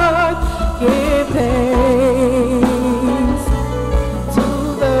heart. Give thanks to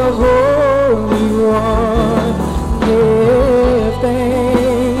the Holy One. Give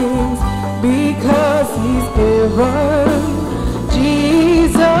thanks because He's given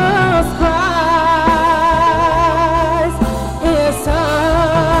Jesus Christ, His Son.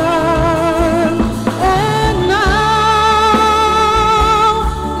 And now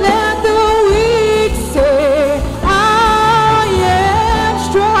let the weak say, I am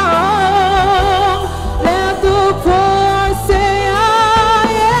strong. Let the poor say, I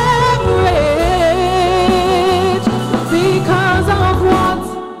am rich because of what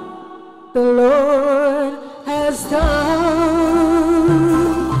the Lord has done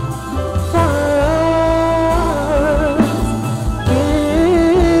for us.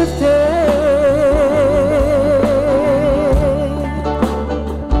 Give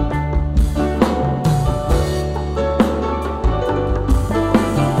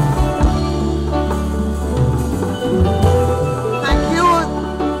Thank you.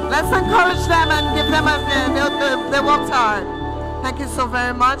 Let's encourage them and give them they worked hard. Thank you so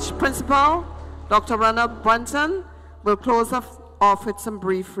very much. Principal Dr. Ronald Brunton will close off with some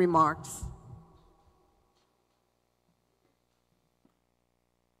brief remarks.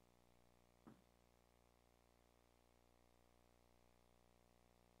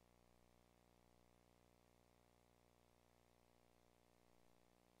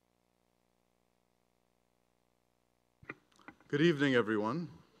 Good evening, everyone.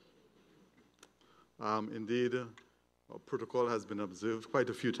 Indeed, our protocol has been observed quite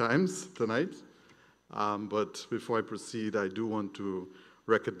a few times tonight. But before I proceed, I do want to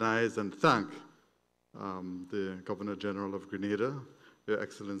recognize and thank the Governor General of Grenada, Your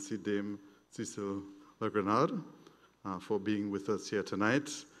Excellency Dame Cecile Lagrenard, for being with us here tonight,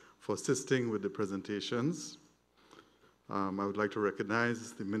 for assisting with the presentations. I would like to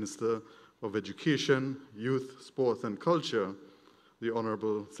recognize the Minister of Education, Youth, Sport and Culture, the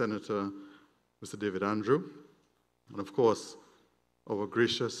Honorable Senator Mr. David Andrew, and of course, our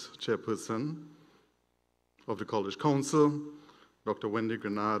gracious chairperson of the College Council, Dr. Wendy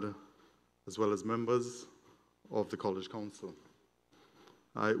Grenada, as well as members of the College Council.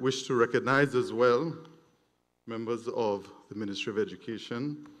 I wish to recognize as well members of the Ministry of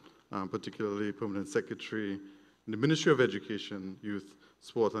Education, particularly Permanent Secretary in the Ministry of Education, Youth,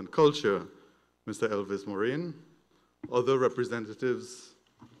 Sport and Culture, Mr. Elvis Moraine, other representatives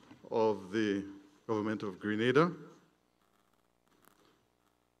of the Government of Grenada,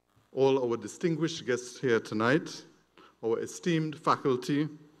 all our distinguished guests here tonight, our esteemed faculty,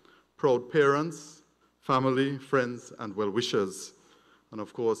 proud parents, family, friends, and well-wishers, and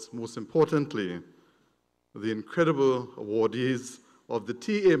of course, most importantly, the incredible awardees of the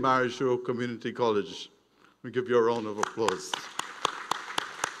T.A. Marryshow Community College. We give you a round of applause.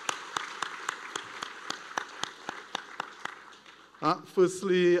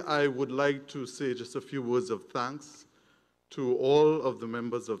 Firstly, I would like to say just a few words of thanks to all of the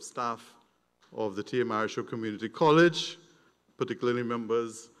members of staff of the T.A. Marryshow Community College, particularly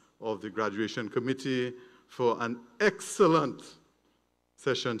members of the graduation committee, for an excellent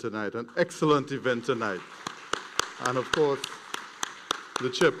session tonight, an excellent event tonight. And of course, the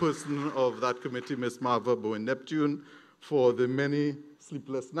chairperson of that committee, Ms. Marva Bowen-Neptune, for the many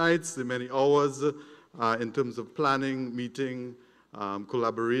sleepless nights, the many hours in terms of planning, meeting,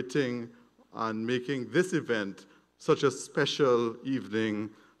 collaborating, and making this event such a special evening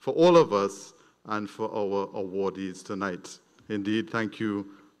for all of us and for our awardees tonight. Indeed, thank you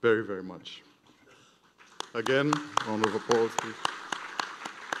very, very much. Again, round of applause, please.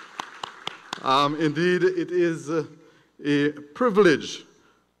 Indeed, it is a privilege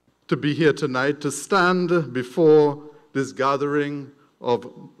to be here tonight, to stand before this gathering of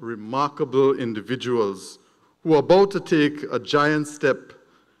remarkable individuals who are about to take a giant step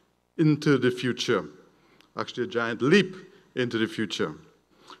into the future, actually a giant leap into the future.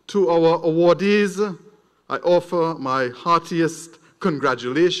 To our awardees, I offer my heartiest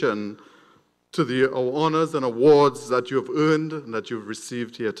congratulations to our honors and awards that you have earned and that you've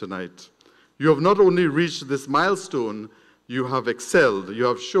received here tonight. You have not only reached this milestone, you have excelled, you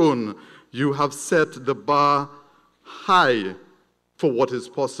have shown, you have set the bar high for what is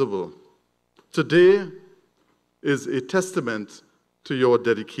possible. Today is a testament to your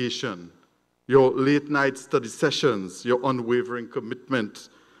dedication, your late-night study sessions, your unwavering commitment,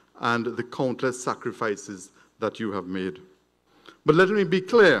 and the countless sacrifices that you have made. But let me be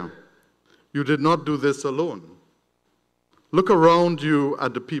clear, you did not do this alone. Look around you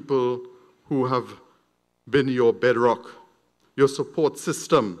at the people who have been your bedrock, your support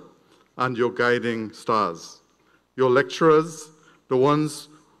system, and your guiding stars. Your lecturers, the ones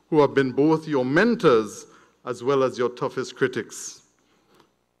who have been both your mentors as well as your toughest critics.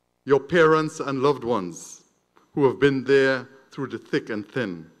 Your parents and loved ones who have been there through the thick and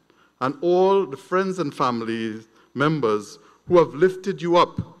thin. And all the friends and family members who have lifted you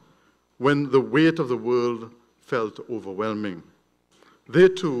up when the weight of the world felt overwhelming. They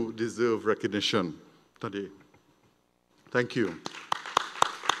too deserve recognition today. Thank you.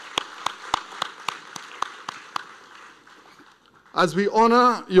 As we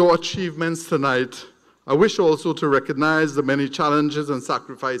honor your achievements tonight, I wish also to recognize the many challenges and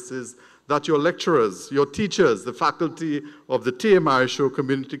sacrifices that your lecturers, your teachers, the faculty of the T.A. Marryshow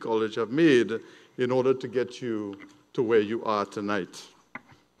Community College have made in order to get you to where you are tonight.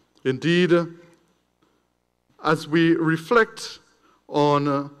 Indeed, as we reflect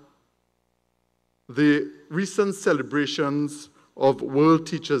on the recent celebrations of World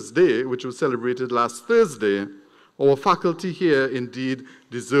Teachers' Day, which was celebrated last Thursday, our faculty here indeed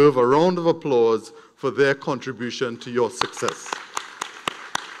deserve a round of applause for their contribution to your success.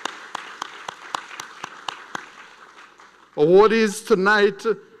 Awardees, tonight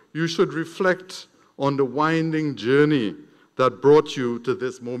you should reflect on the winding journey that brought you to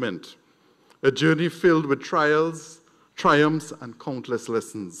this moment. A journey filled with trials, triumphs, and countless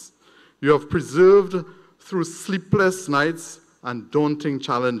lessons. You have persevered through sleepless nights and daunting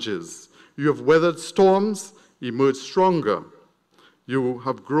challenges. You have weathered storms, emerged stronger. You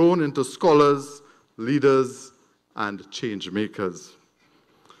have grown into scholars, leaders, and change makers.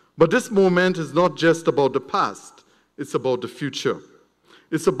 But this moment is not just about the past, it's about the future.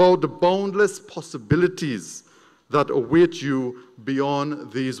 It's about the boundless possibilities that await you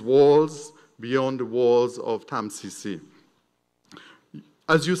beyond these walls, beyond the walls of TAMCC.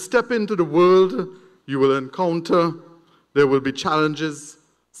 As you step into the world, you will encounter, there will be challenges,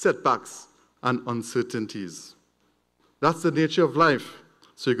 setbacks, and uncertainties. That's the nature of life,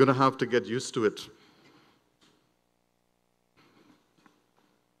 so you're going to have to get used to it.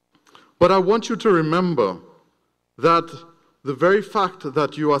 But I want you to remember that the very fact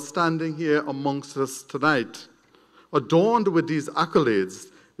that you are standing here amongst us tonight, adorned with these accolades,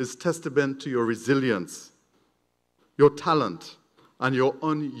 is testament to your resilience, your talent, and your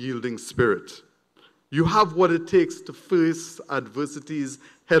unyielding spirit. You have what it takes to face adversities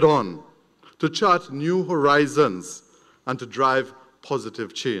head on, to chart new horizons, and to drive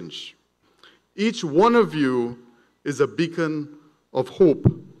positive change. Each one of you is a beacon of hope,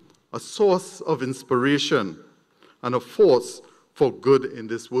 a source of inspiration, and a force for good in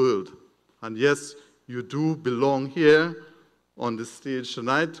this world. And yes, you do belong here on this stage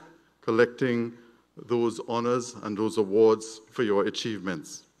tonight, collecting those honors and those awards for your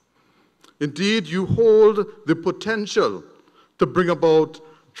achievements. Indeed, you hold the potential to bring about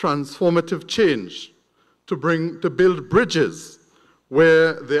transformative change, to build bridges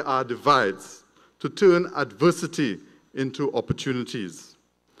where there are divides, to turn adversity into opportunities.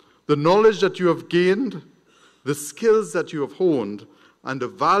 The knowledge that you have gained, the skills that you have honed, and the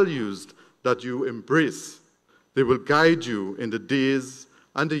values that you embrace, they will guide you in the days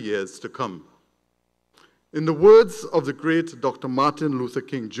and the years to come. In the words of the great Dr. Martin Luther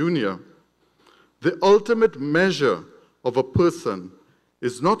King Jr., the ultimate measure of a person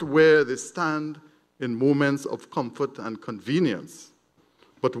is not where they stand in moments of comfort and convenience,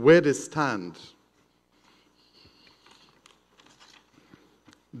 but where they stand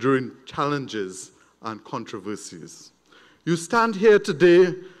during challenges and controversies. You stand here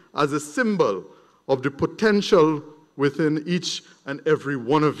today as a symbol of the potential within each and every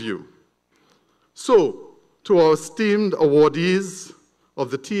one of you. So, to our esteemed awardees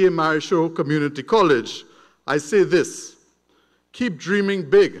of the T.A. Marryshow Community College, I say this: keep dreaming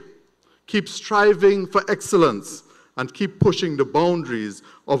big, keep striving for excellence, and keep pushing the boundaries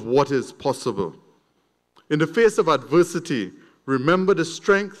of what is possible. In the face of adversity, remember the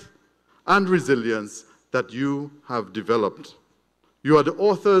strength and resilience that you have developed. You are the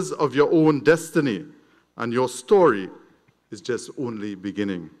authors of your own destiny, and your story is just only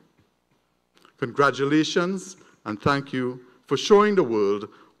beginning. Congratulations, and thank you for showing the world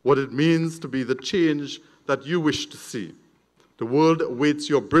what it means to be the change that you wish to see. The world awaits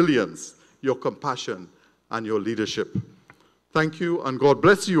your brilliance, your compassion, and your leadership. Thank you, and God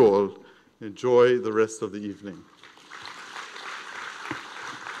bless you all. Enjoy the rest of the evening.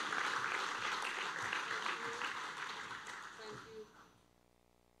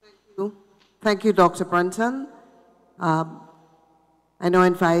 Thank you, Dr. Brunton. I now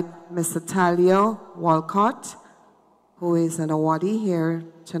invite Mr. Talia Walcott, who is an awardee here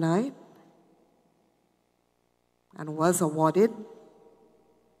tonight and was awarded,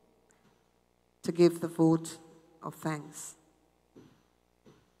 to give the vote of thanks.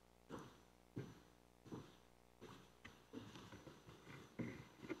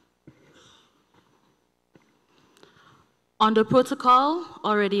 On the protocol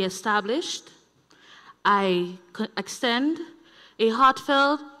already established, I extend a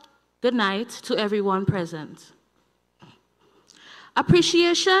heartfelt good night to everyone present.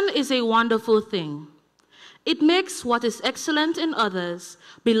 Appreciation is a wonderful thing. It makes what is excellent in others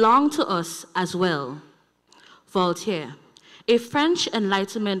belong to us as well. Voltaire, a French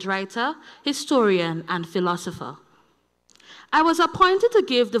Enlightenment writer, historian, and philosopher. I was appointed to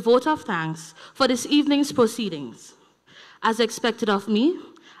give the vote of thanks for this evening's proceedings. As expected of me,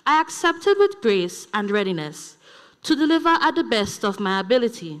 I accepted with grace and readiness to deliver at the best of my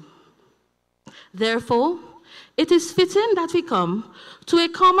ability. Therefore, it is fitting that we come to a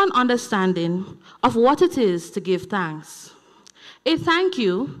common understanding of what it is to give thanks. A thank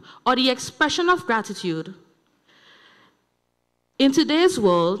you, or the expression of gratitude, in today's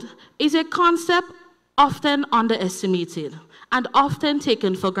world is a concept often underestimated and often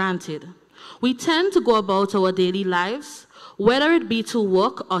taken for granted. We tend to go about our daily lives, whether it be to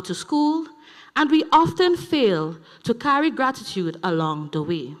work or to school, and we often fail to carry gratitude along the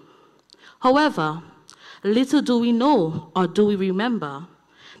way. However, little do we know or do we remember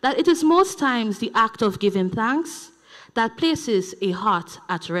that it is most times the act of giving thanks that places a heart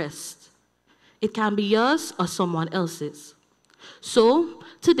at rest. It can be yours or someone else's. So,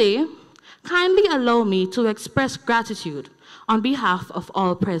 today, kindly allow me to express gratitude on behalf of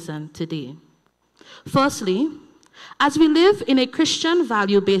all present today. Firstly, as we live in a Christian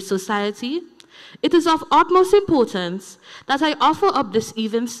value-based society, it is of utmost importance that I offer up this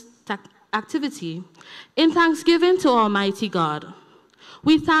evening's activity in thanksgiving to Almighty God.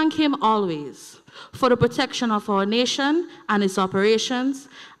 We thank Him always for the protection of our nation and its operations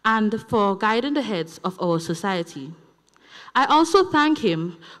and for guiding the heads of our society. I also thank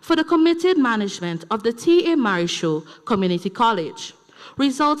Him for the committed management of the T.A. Marryshow Community College,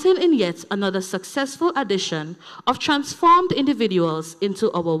 resulting in yet another successful addition of transformed individuals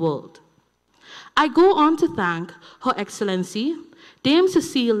into our world. I go on to thank Her Excellency, Dame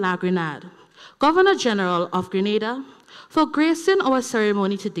Cecile La Grenade, Governor General of Grenada, for gracing our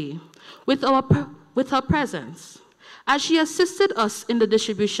ceremony today with our with her presence as she assisted us in the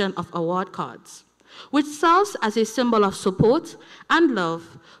distribution of award cards, which serves as a symbol of support and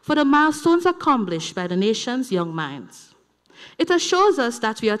love for the milestones accomplished by the nation's young minds. It assures us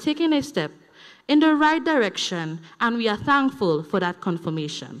that we are taking a step in the right direction, and we are thankful for that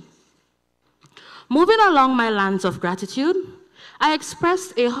confirmation. Moving along my lines of gratitude, I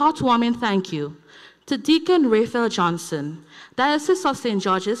expressed a heartwarming thank you to Deacon Raphael Johnson, Diocese of St.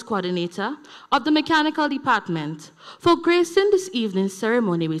 George's Coordinator of the Mechanical Department, for gracing this evening's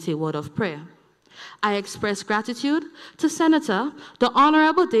ceremony with a word of prayer. I express gratitude to Senator the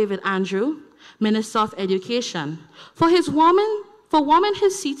Honorable David Andrew, Minister of Education, for warming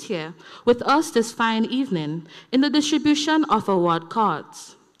his seat here with us this fine evening in the distribution of award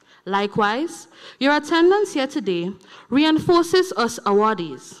cards. Likewise, your attendance here today reinforces us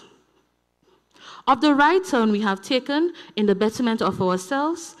awardees of the right turn we have taken in the betterment of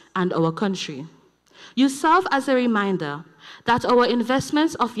ourselves and our country. You serve as a reminder that our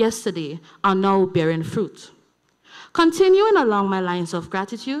investments of yesterday are now bearing fruit. Continuing along my lines of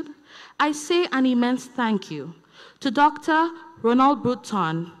gratitude, I say an immense thank you to Dr. Ronald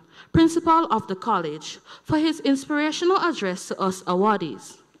Bruton, Principal of the College, for his inspirational address to us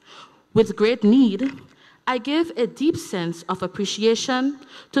awardees. With great need, I give a deep sense of appreciation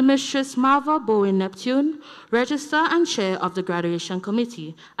to Mistress Marva Bowen-Neptune, Registrar and Chair of the Graduation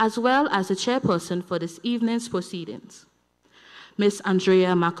Committee, as well as the Chairperson for this evening's proceedings. Ms.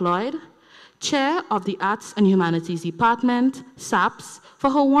 Andrea McLeod, Chair of the Arts and Humanities Department, SAPS, for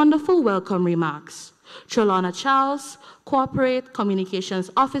her wonderful welcome remarks. Trelawna Charles, Corporate Communications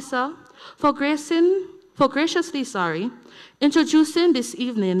Officer, for graciously introducing this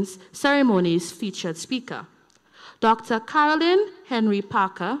evening's ceremony's featured speaker. Dr. Carolyn Henry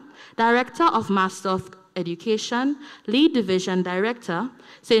Parker, Director of Master of Education, Lead Division Director,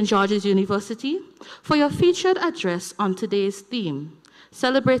 St. George's University, for your featured address on today's theme,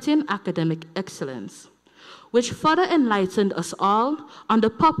 Celebrating Academic Excellence, which further enlightened us all on the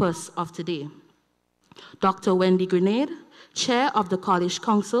purpose of today. Dr. Wendy Grenada, Chair of the College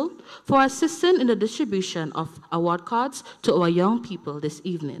Council, for assisting in the distribution of award cards to our young people this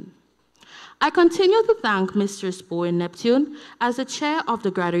evening. I continue to thank Mistress Bowen-Neptune as the Chair of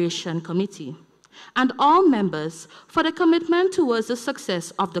the Graduation Committee, and all members for the commitment towards the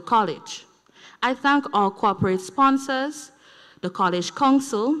success of the college. I thank all corporate sponsors, the College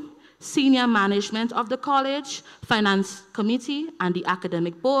Council, senior management of the college, Finance Committee, and the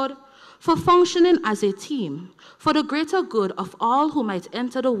Academic Board, for functioning as a team for the greater good of all who might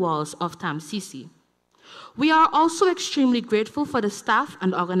enter the walls of TAMCC. We are also extremely grateful for the staff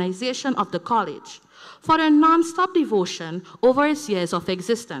and organization of the college for their non-stop devotion over its years of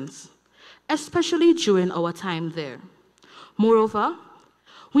existence, especially during our time there. Moreover,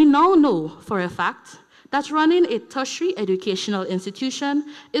 we now know for a fact that running a tertiary educational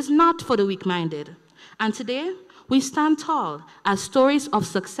institution is not for the weak-minded, and today we stand tall as stories of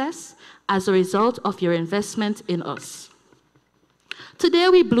success as a result of your investment in us. Today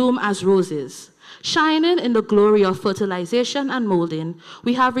we bloom as roses, shining in the glory of fertilization and molding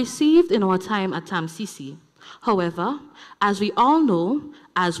we have received in our time at TAMCC. However, as we all know,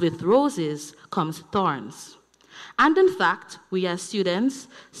 as with roses comes thorns. And in fact, we as students,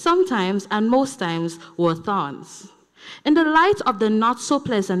 sometimes and most times, were thorns. In the light of the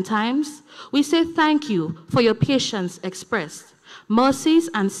not-so-pleasant times, we say thank you for your patience expressed, mercies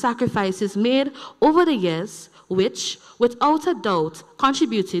and sacrifices made over the years, which, without a doubt,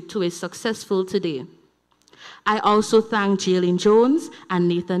 contributed to a successful today. I also thank Jaylene Jones and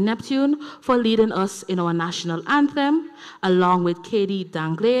Nathan Neptune for leading us in our national anthem, along with Katie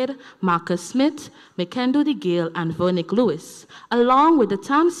Danglade, Marcus Smith, Mekendo DeGale, and Vernick Lewis, along with the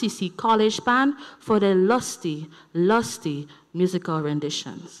TAMCC College Band for their lusty musical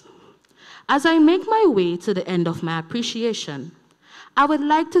renditions. As I make my way to the end of my appreciation, I would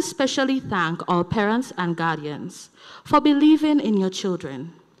like to specially thank all parents and guardians for believing in your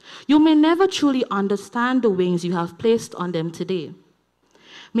children. You may never truly understand the wings you have placed on them today,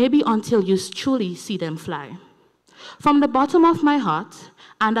 maybe until you truly see them fly. From the bottom of my heart,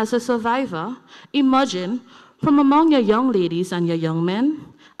 and as a survivor, emerging from among your young ladies and your young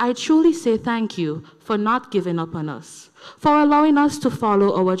men, I truly say thank you for not giving up on us, for allowing us to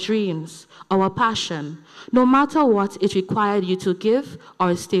follow our dreams, our passion, no matter what it required you to give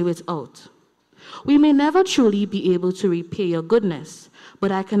or stay without. We may never truly be able to repay your goodness,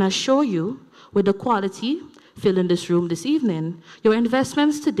 but I can assure you, with the quality filling this room this evening, your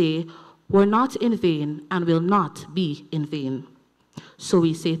investments today were not in vain and will not be in vain. So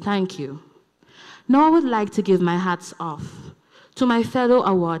we say thank you. Now I would like to give my hats off to my fellow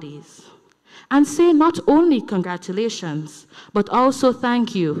awardees. and say not only congratulations, but also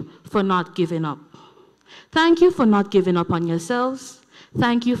thank you for not giving up. Thank you for not giving up on yourselves.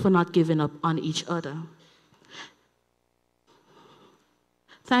 Thank you for not giving up on each other.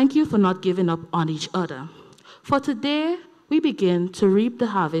 Thank you for not giving up on each other. For today, we begin to reap the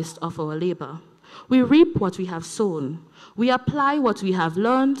harvest of our labor. We reap what we have sown. We apply what we have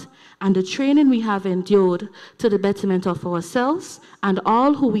learned and the training we have endured to the betterment of ourselves and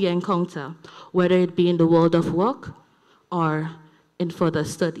all who we encounter, whether it be in the world of work or in further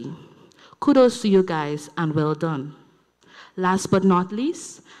study. Kudos to you guys and well done. Last but not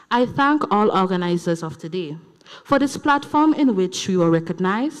least, I thank all organizers of today for this platform in which we were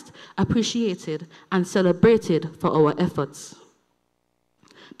recognized, appreciated, and celebrated for our efforts.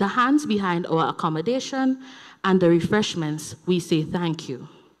 The hands behind our accommodation and the refreshments, we say thank you.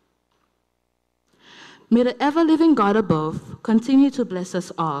 May the ever-living God above continue to bless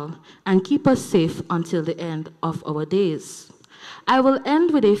us all and keep us safe until the end of our days. I will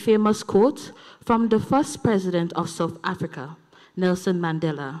end with a famous quote from the first president of South Africa, Nelson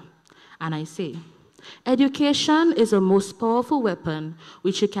Mandela, and I say, "Education is the most powerful weapon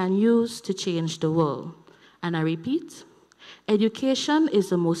which you can use to change the world." And I repeat, education is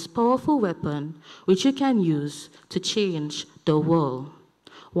the most powerful weapon which you can use to change the world.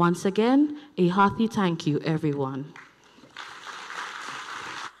 Once again, a hearty thank you, everyone.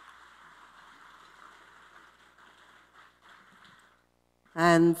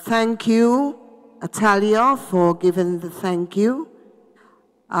 And thank you, Atalia, for giving the thank you.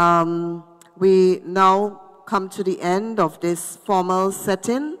 We now come to the end of this formal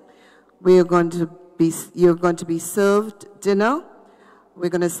setting. You're going to be served dinner. We're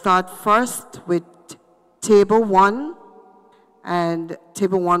going to start first with table 1, and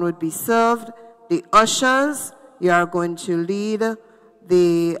table 1 would be served. The ushers, you are going to lead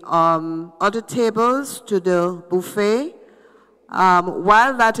the other tables to the buffet.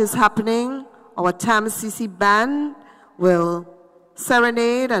 While that is happening, our TAMCC band will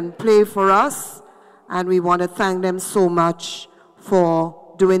serenade and play for us, and we want to thank them so much for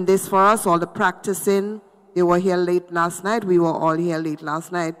doing this for us, all the practicing. They were here late last night. We were all here late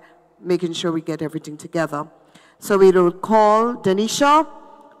last night, making sure we get everything together. So we will call Denisha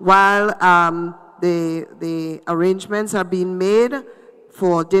while the arrangements are being made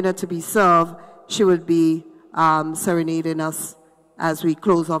for dinner to be served. She will be serenading us as we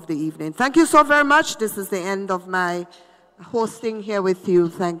close off the evening. Thank you so very much. This is the end of my hosting here with you.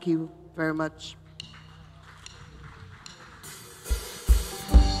 Thank you very much.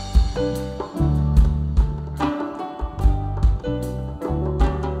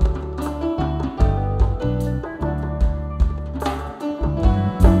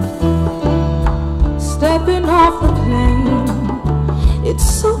 Stepping off the plane, it's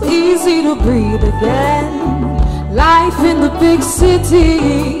so easy to breathe again. Life in the big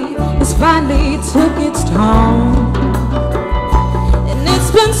city has finally took its toll.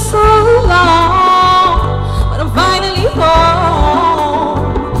 It's been so long, but I'm finally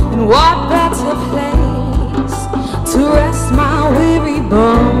home. And what better place to rest my weary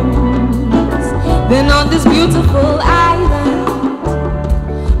bones than on this beautiful island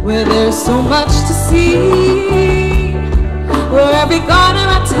where there's so much to see, where every corner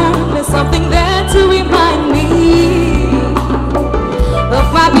I turn there's something there to remind me of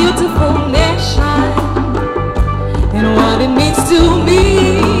my beautiful nation and what it means to me.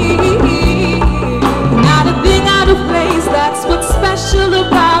 Not a thing out of place, that's what's special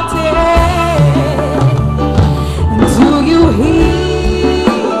about it. And do you hear?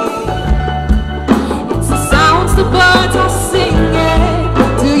 It's the sounds the birds are singing.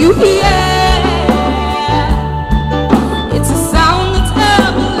 Do you hear? It's a sound that's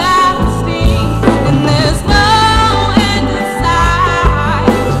everlasting, and there's no end in sight.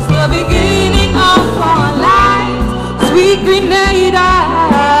 It's the beginning of our lives. Sweet Grenada,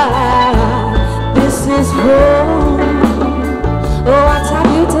 this is home. Oh, what a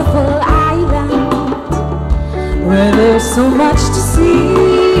beautiful island where there's so much to see.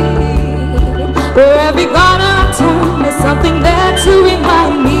 Where every corner I turn there's something there to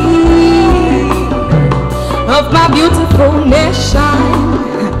remind me of my beautiful nation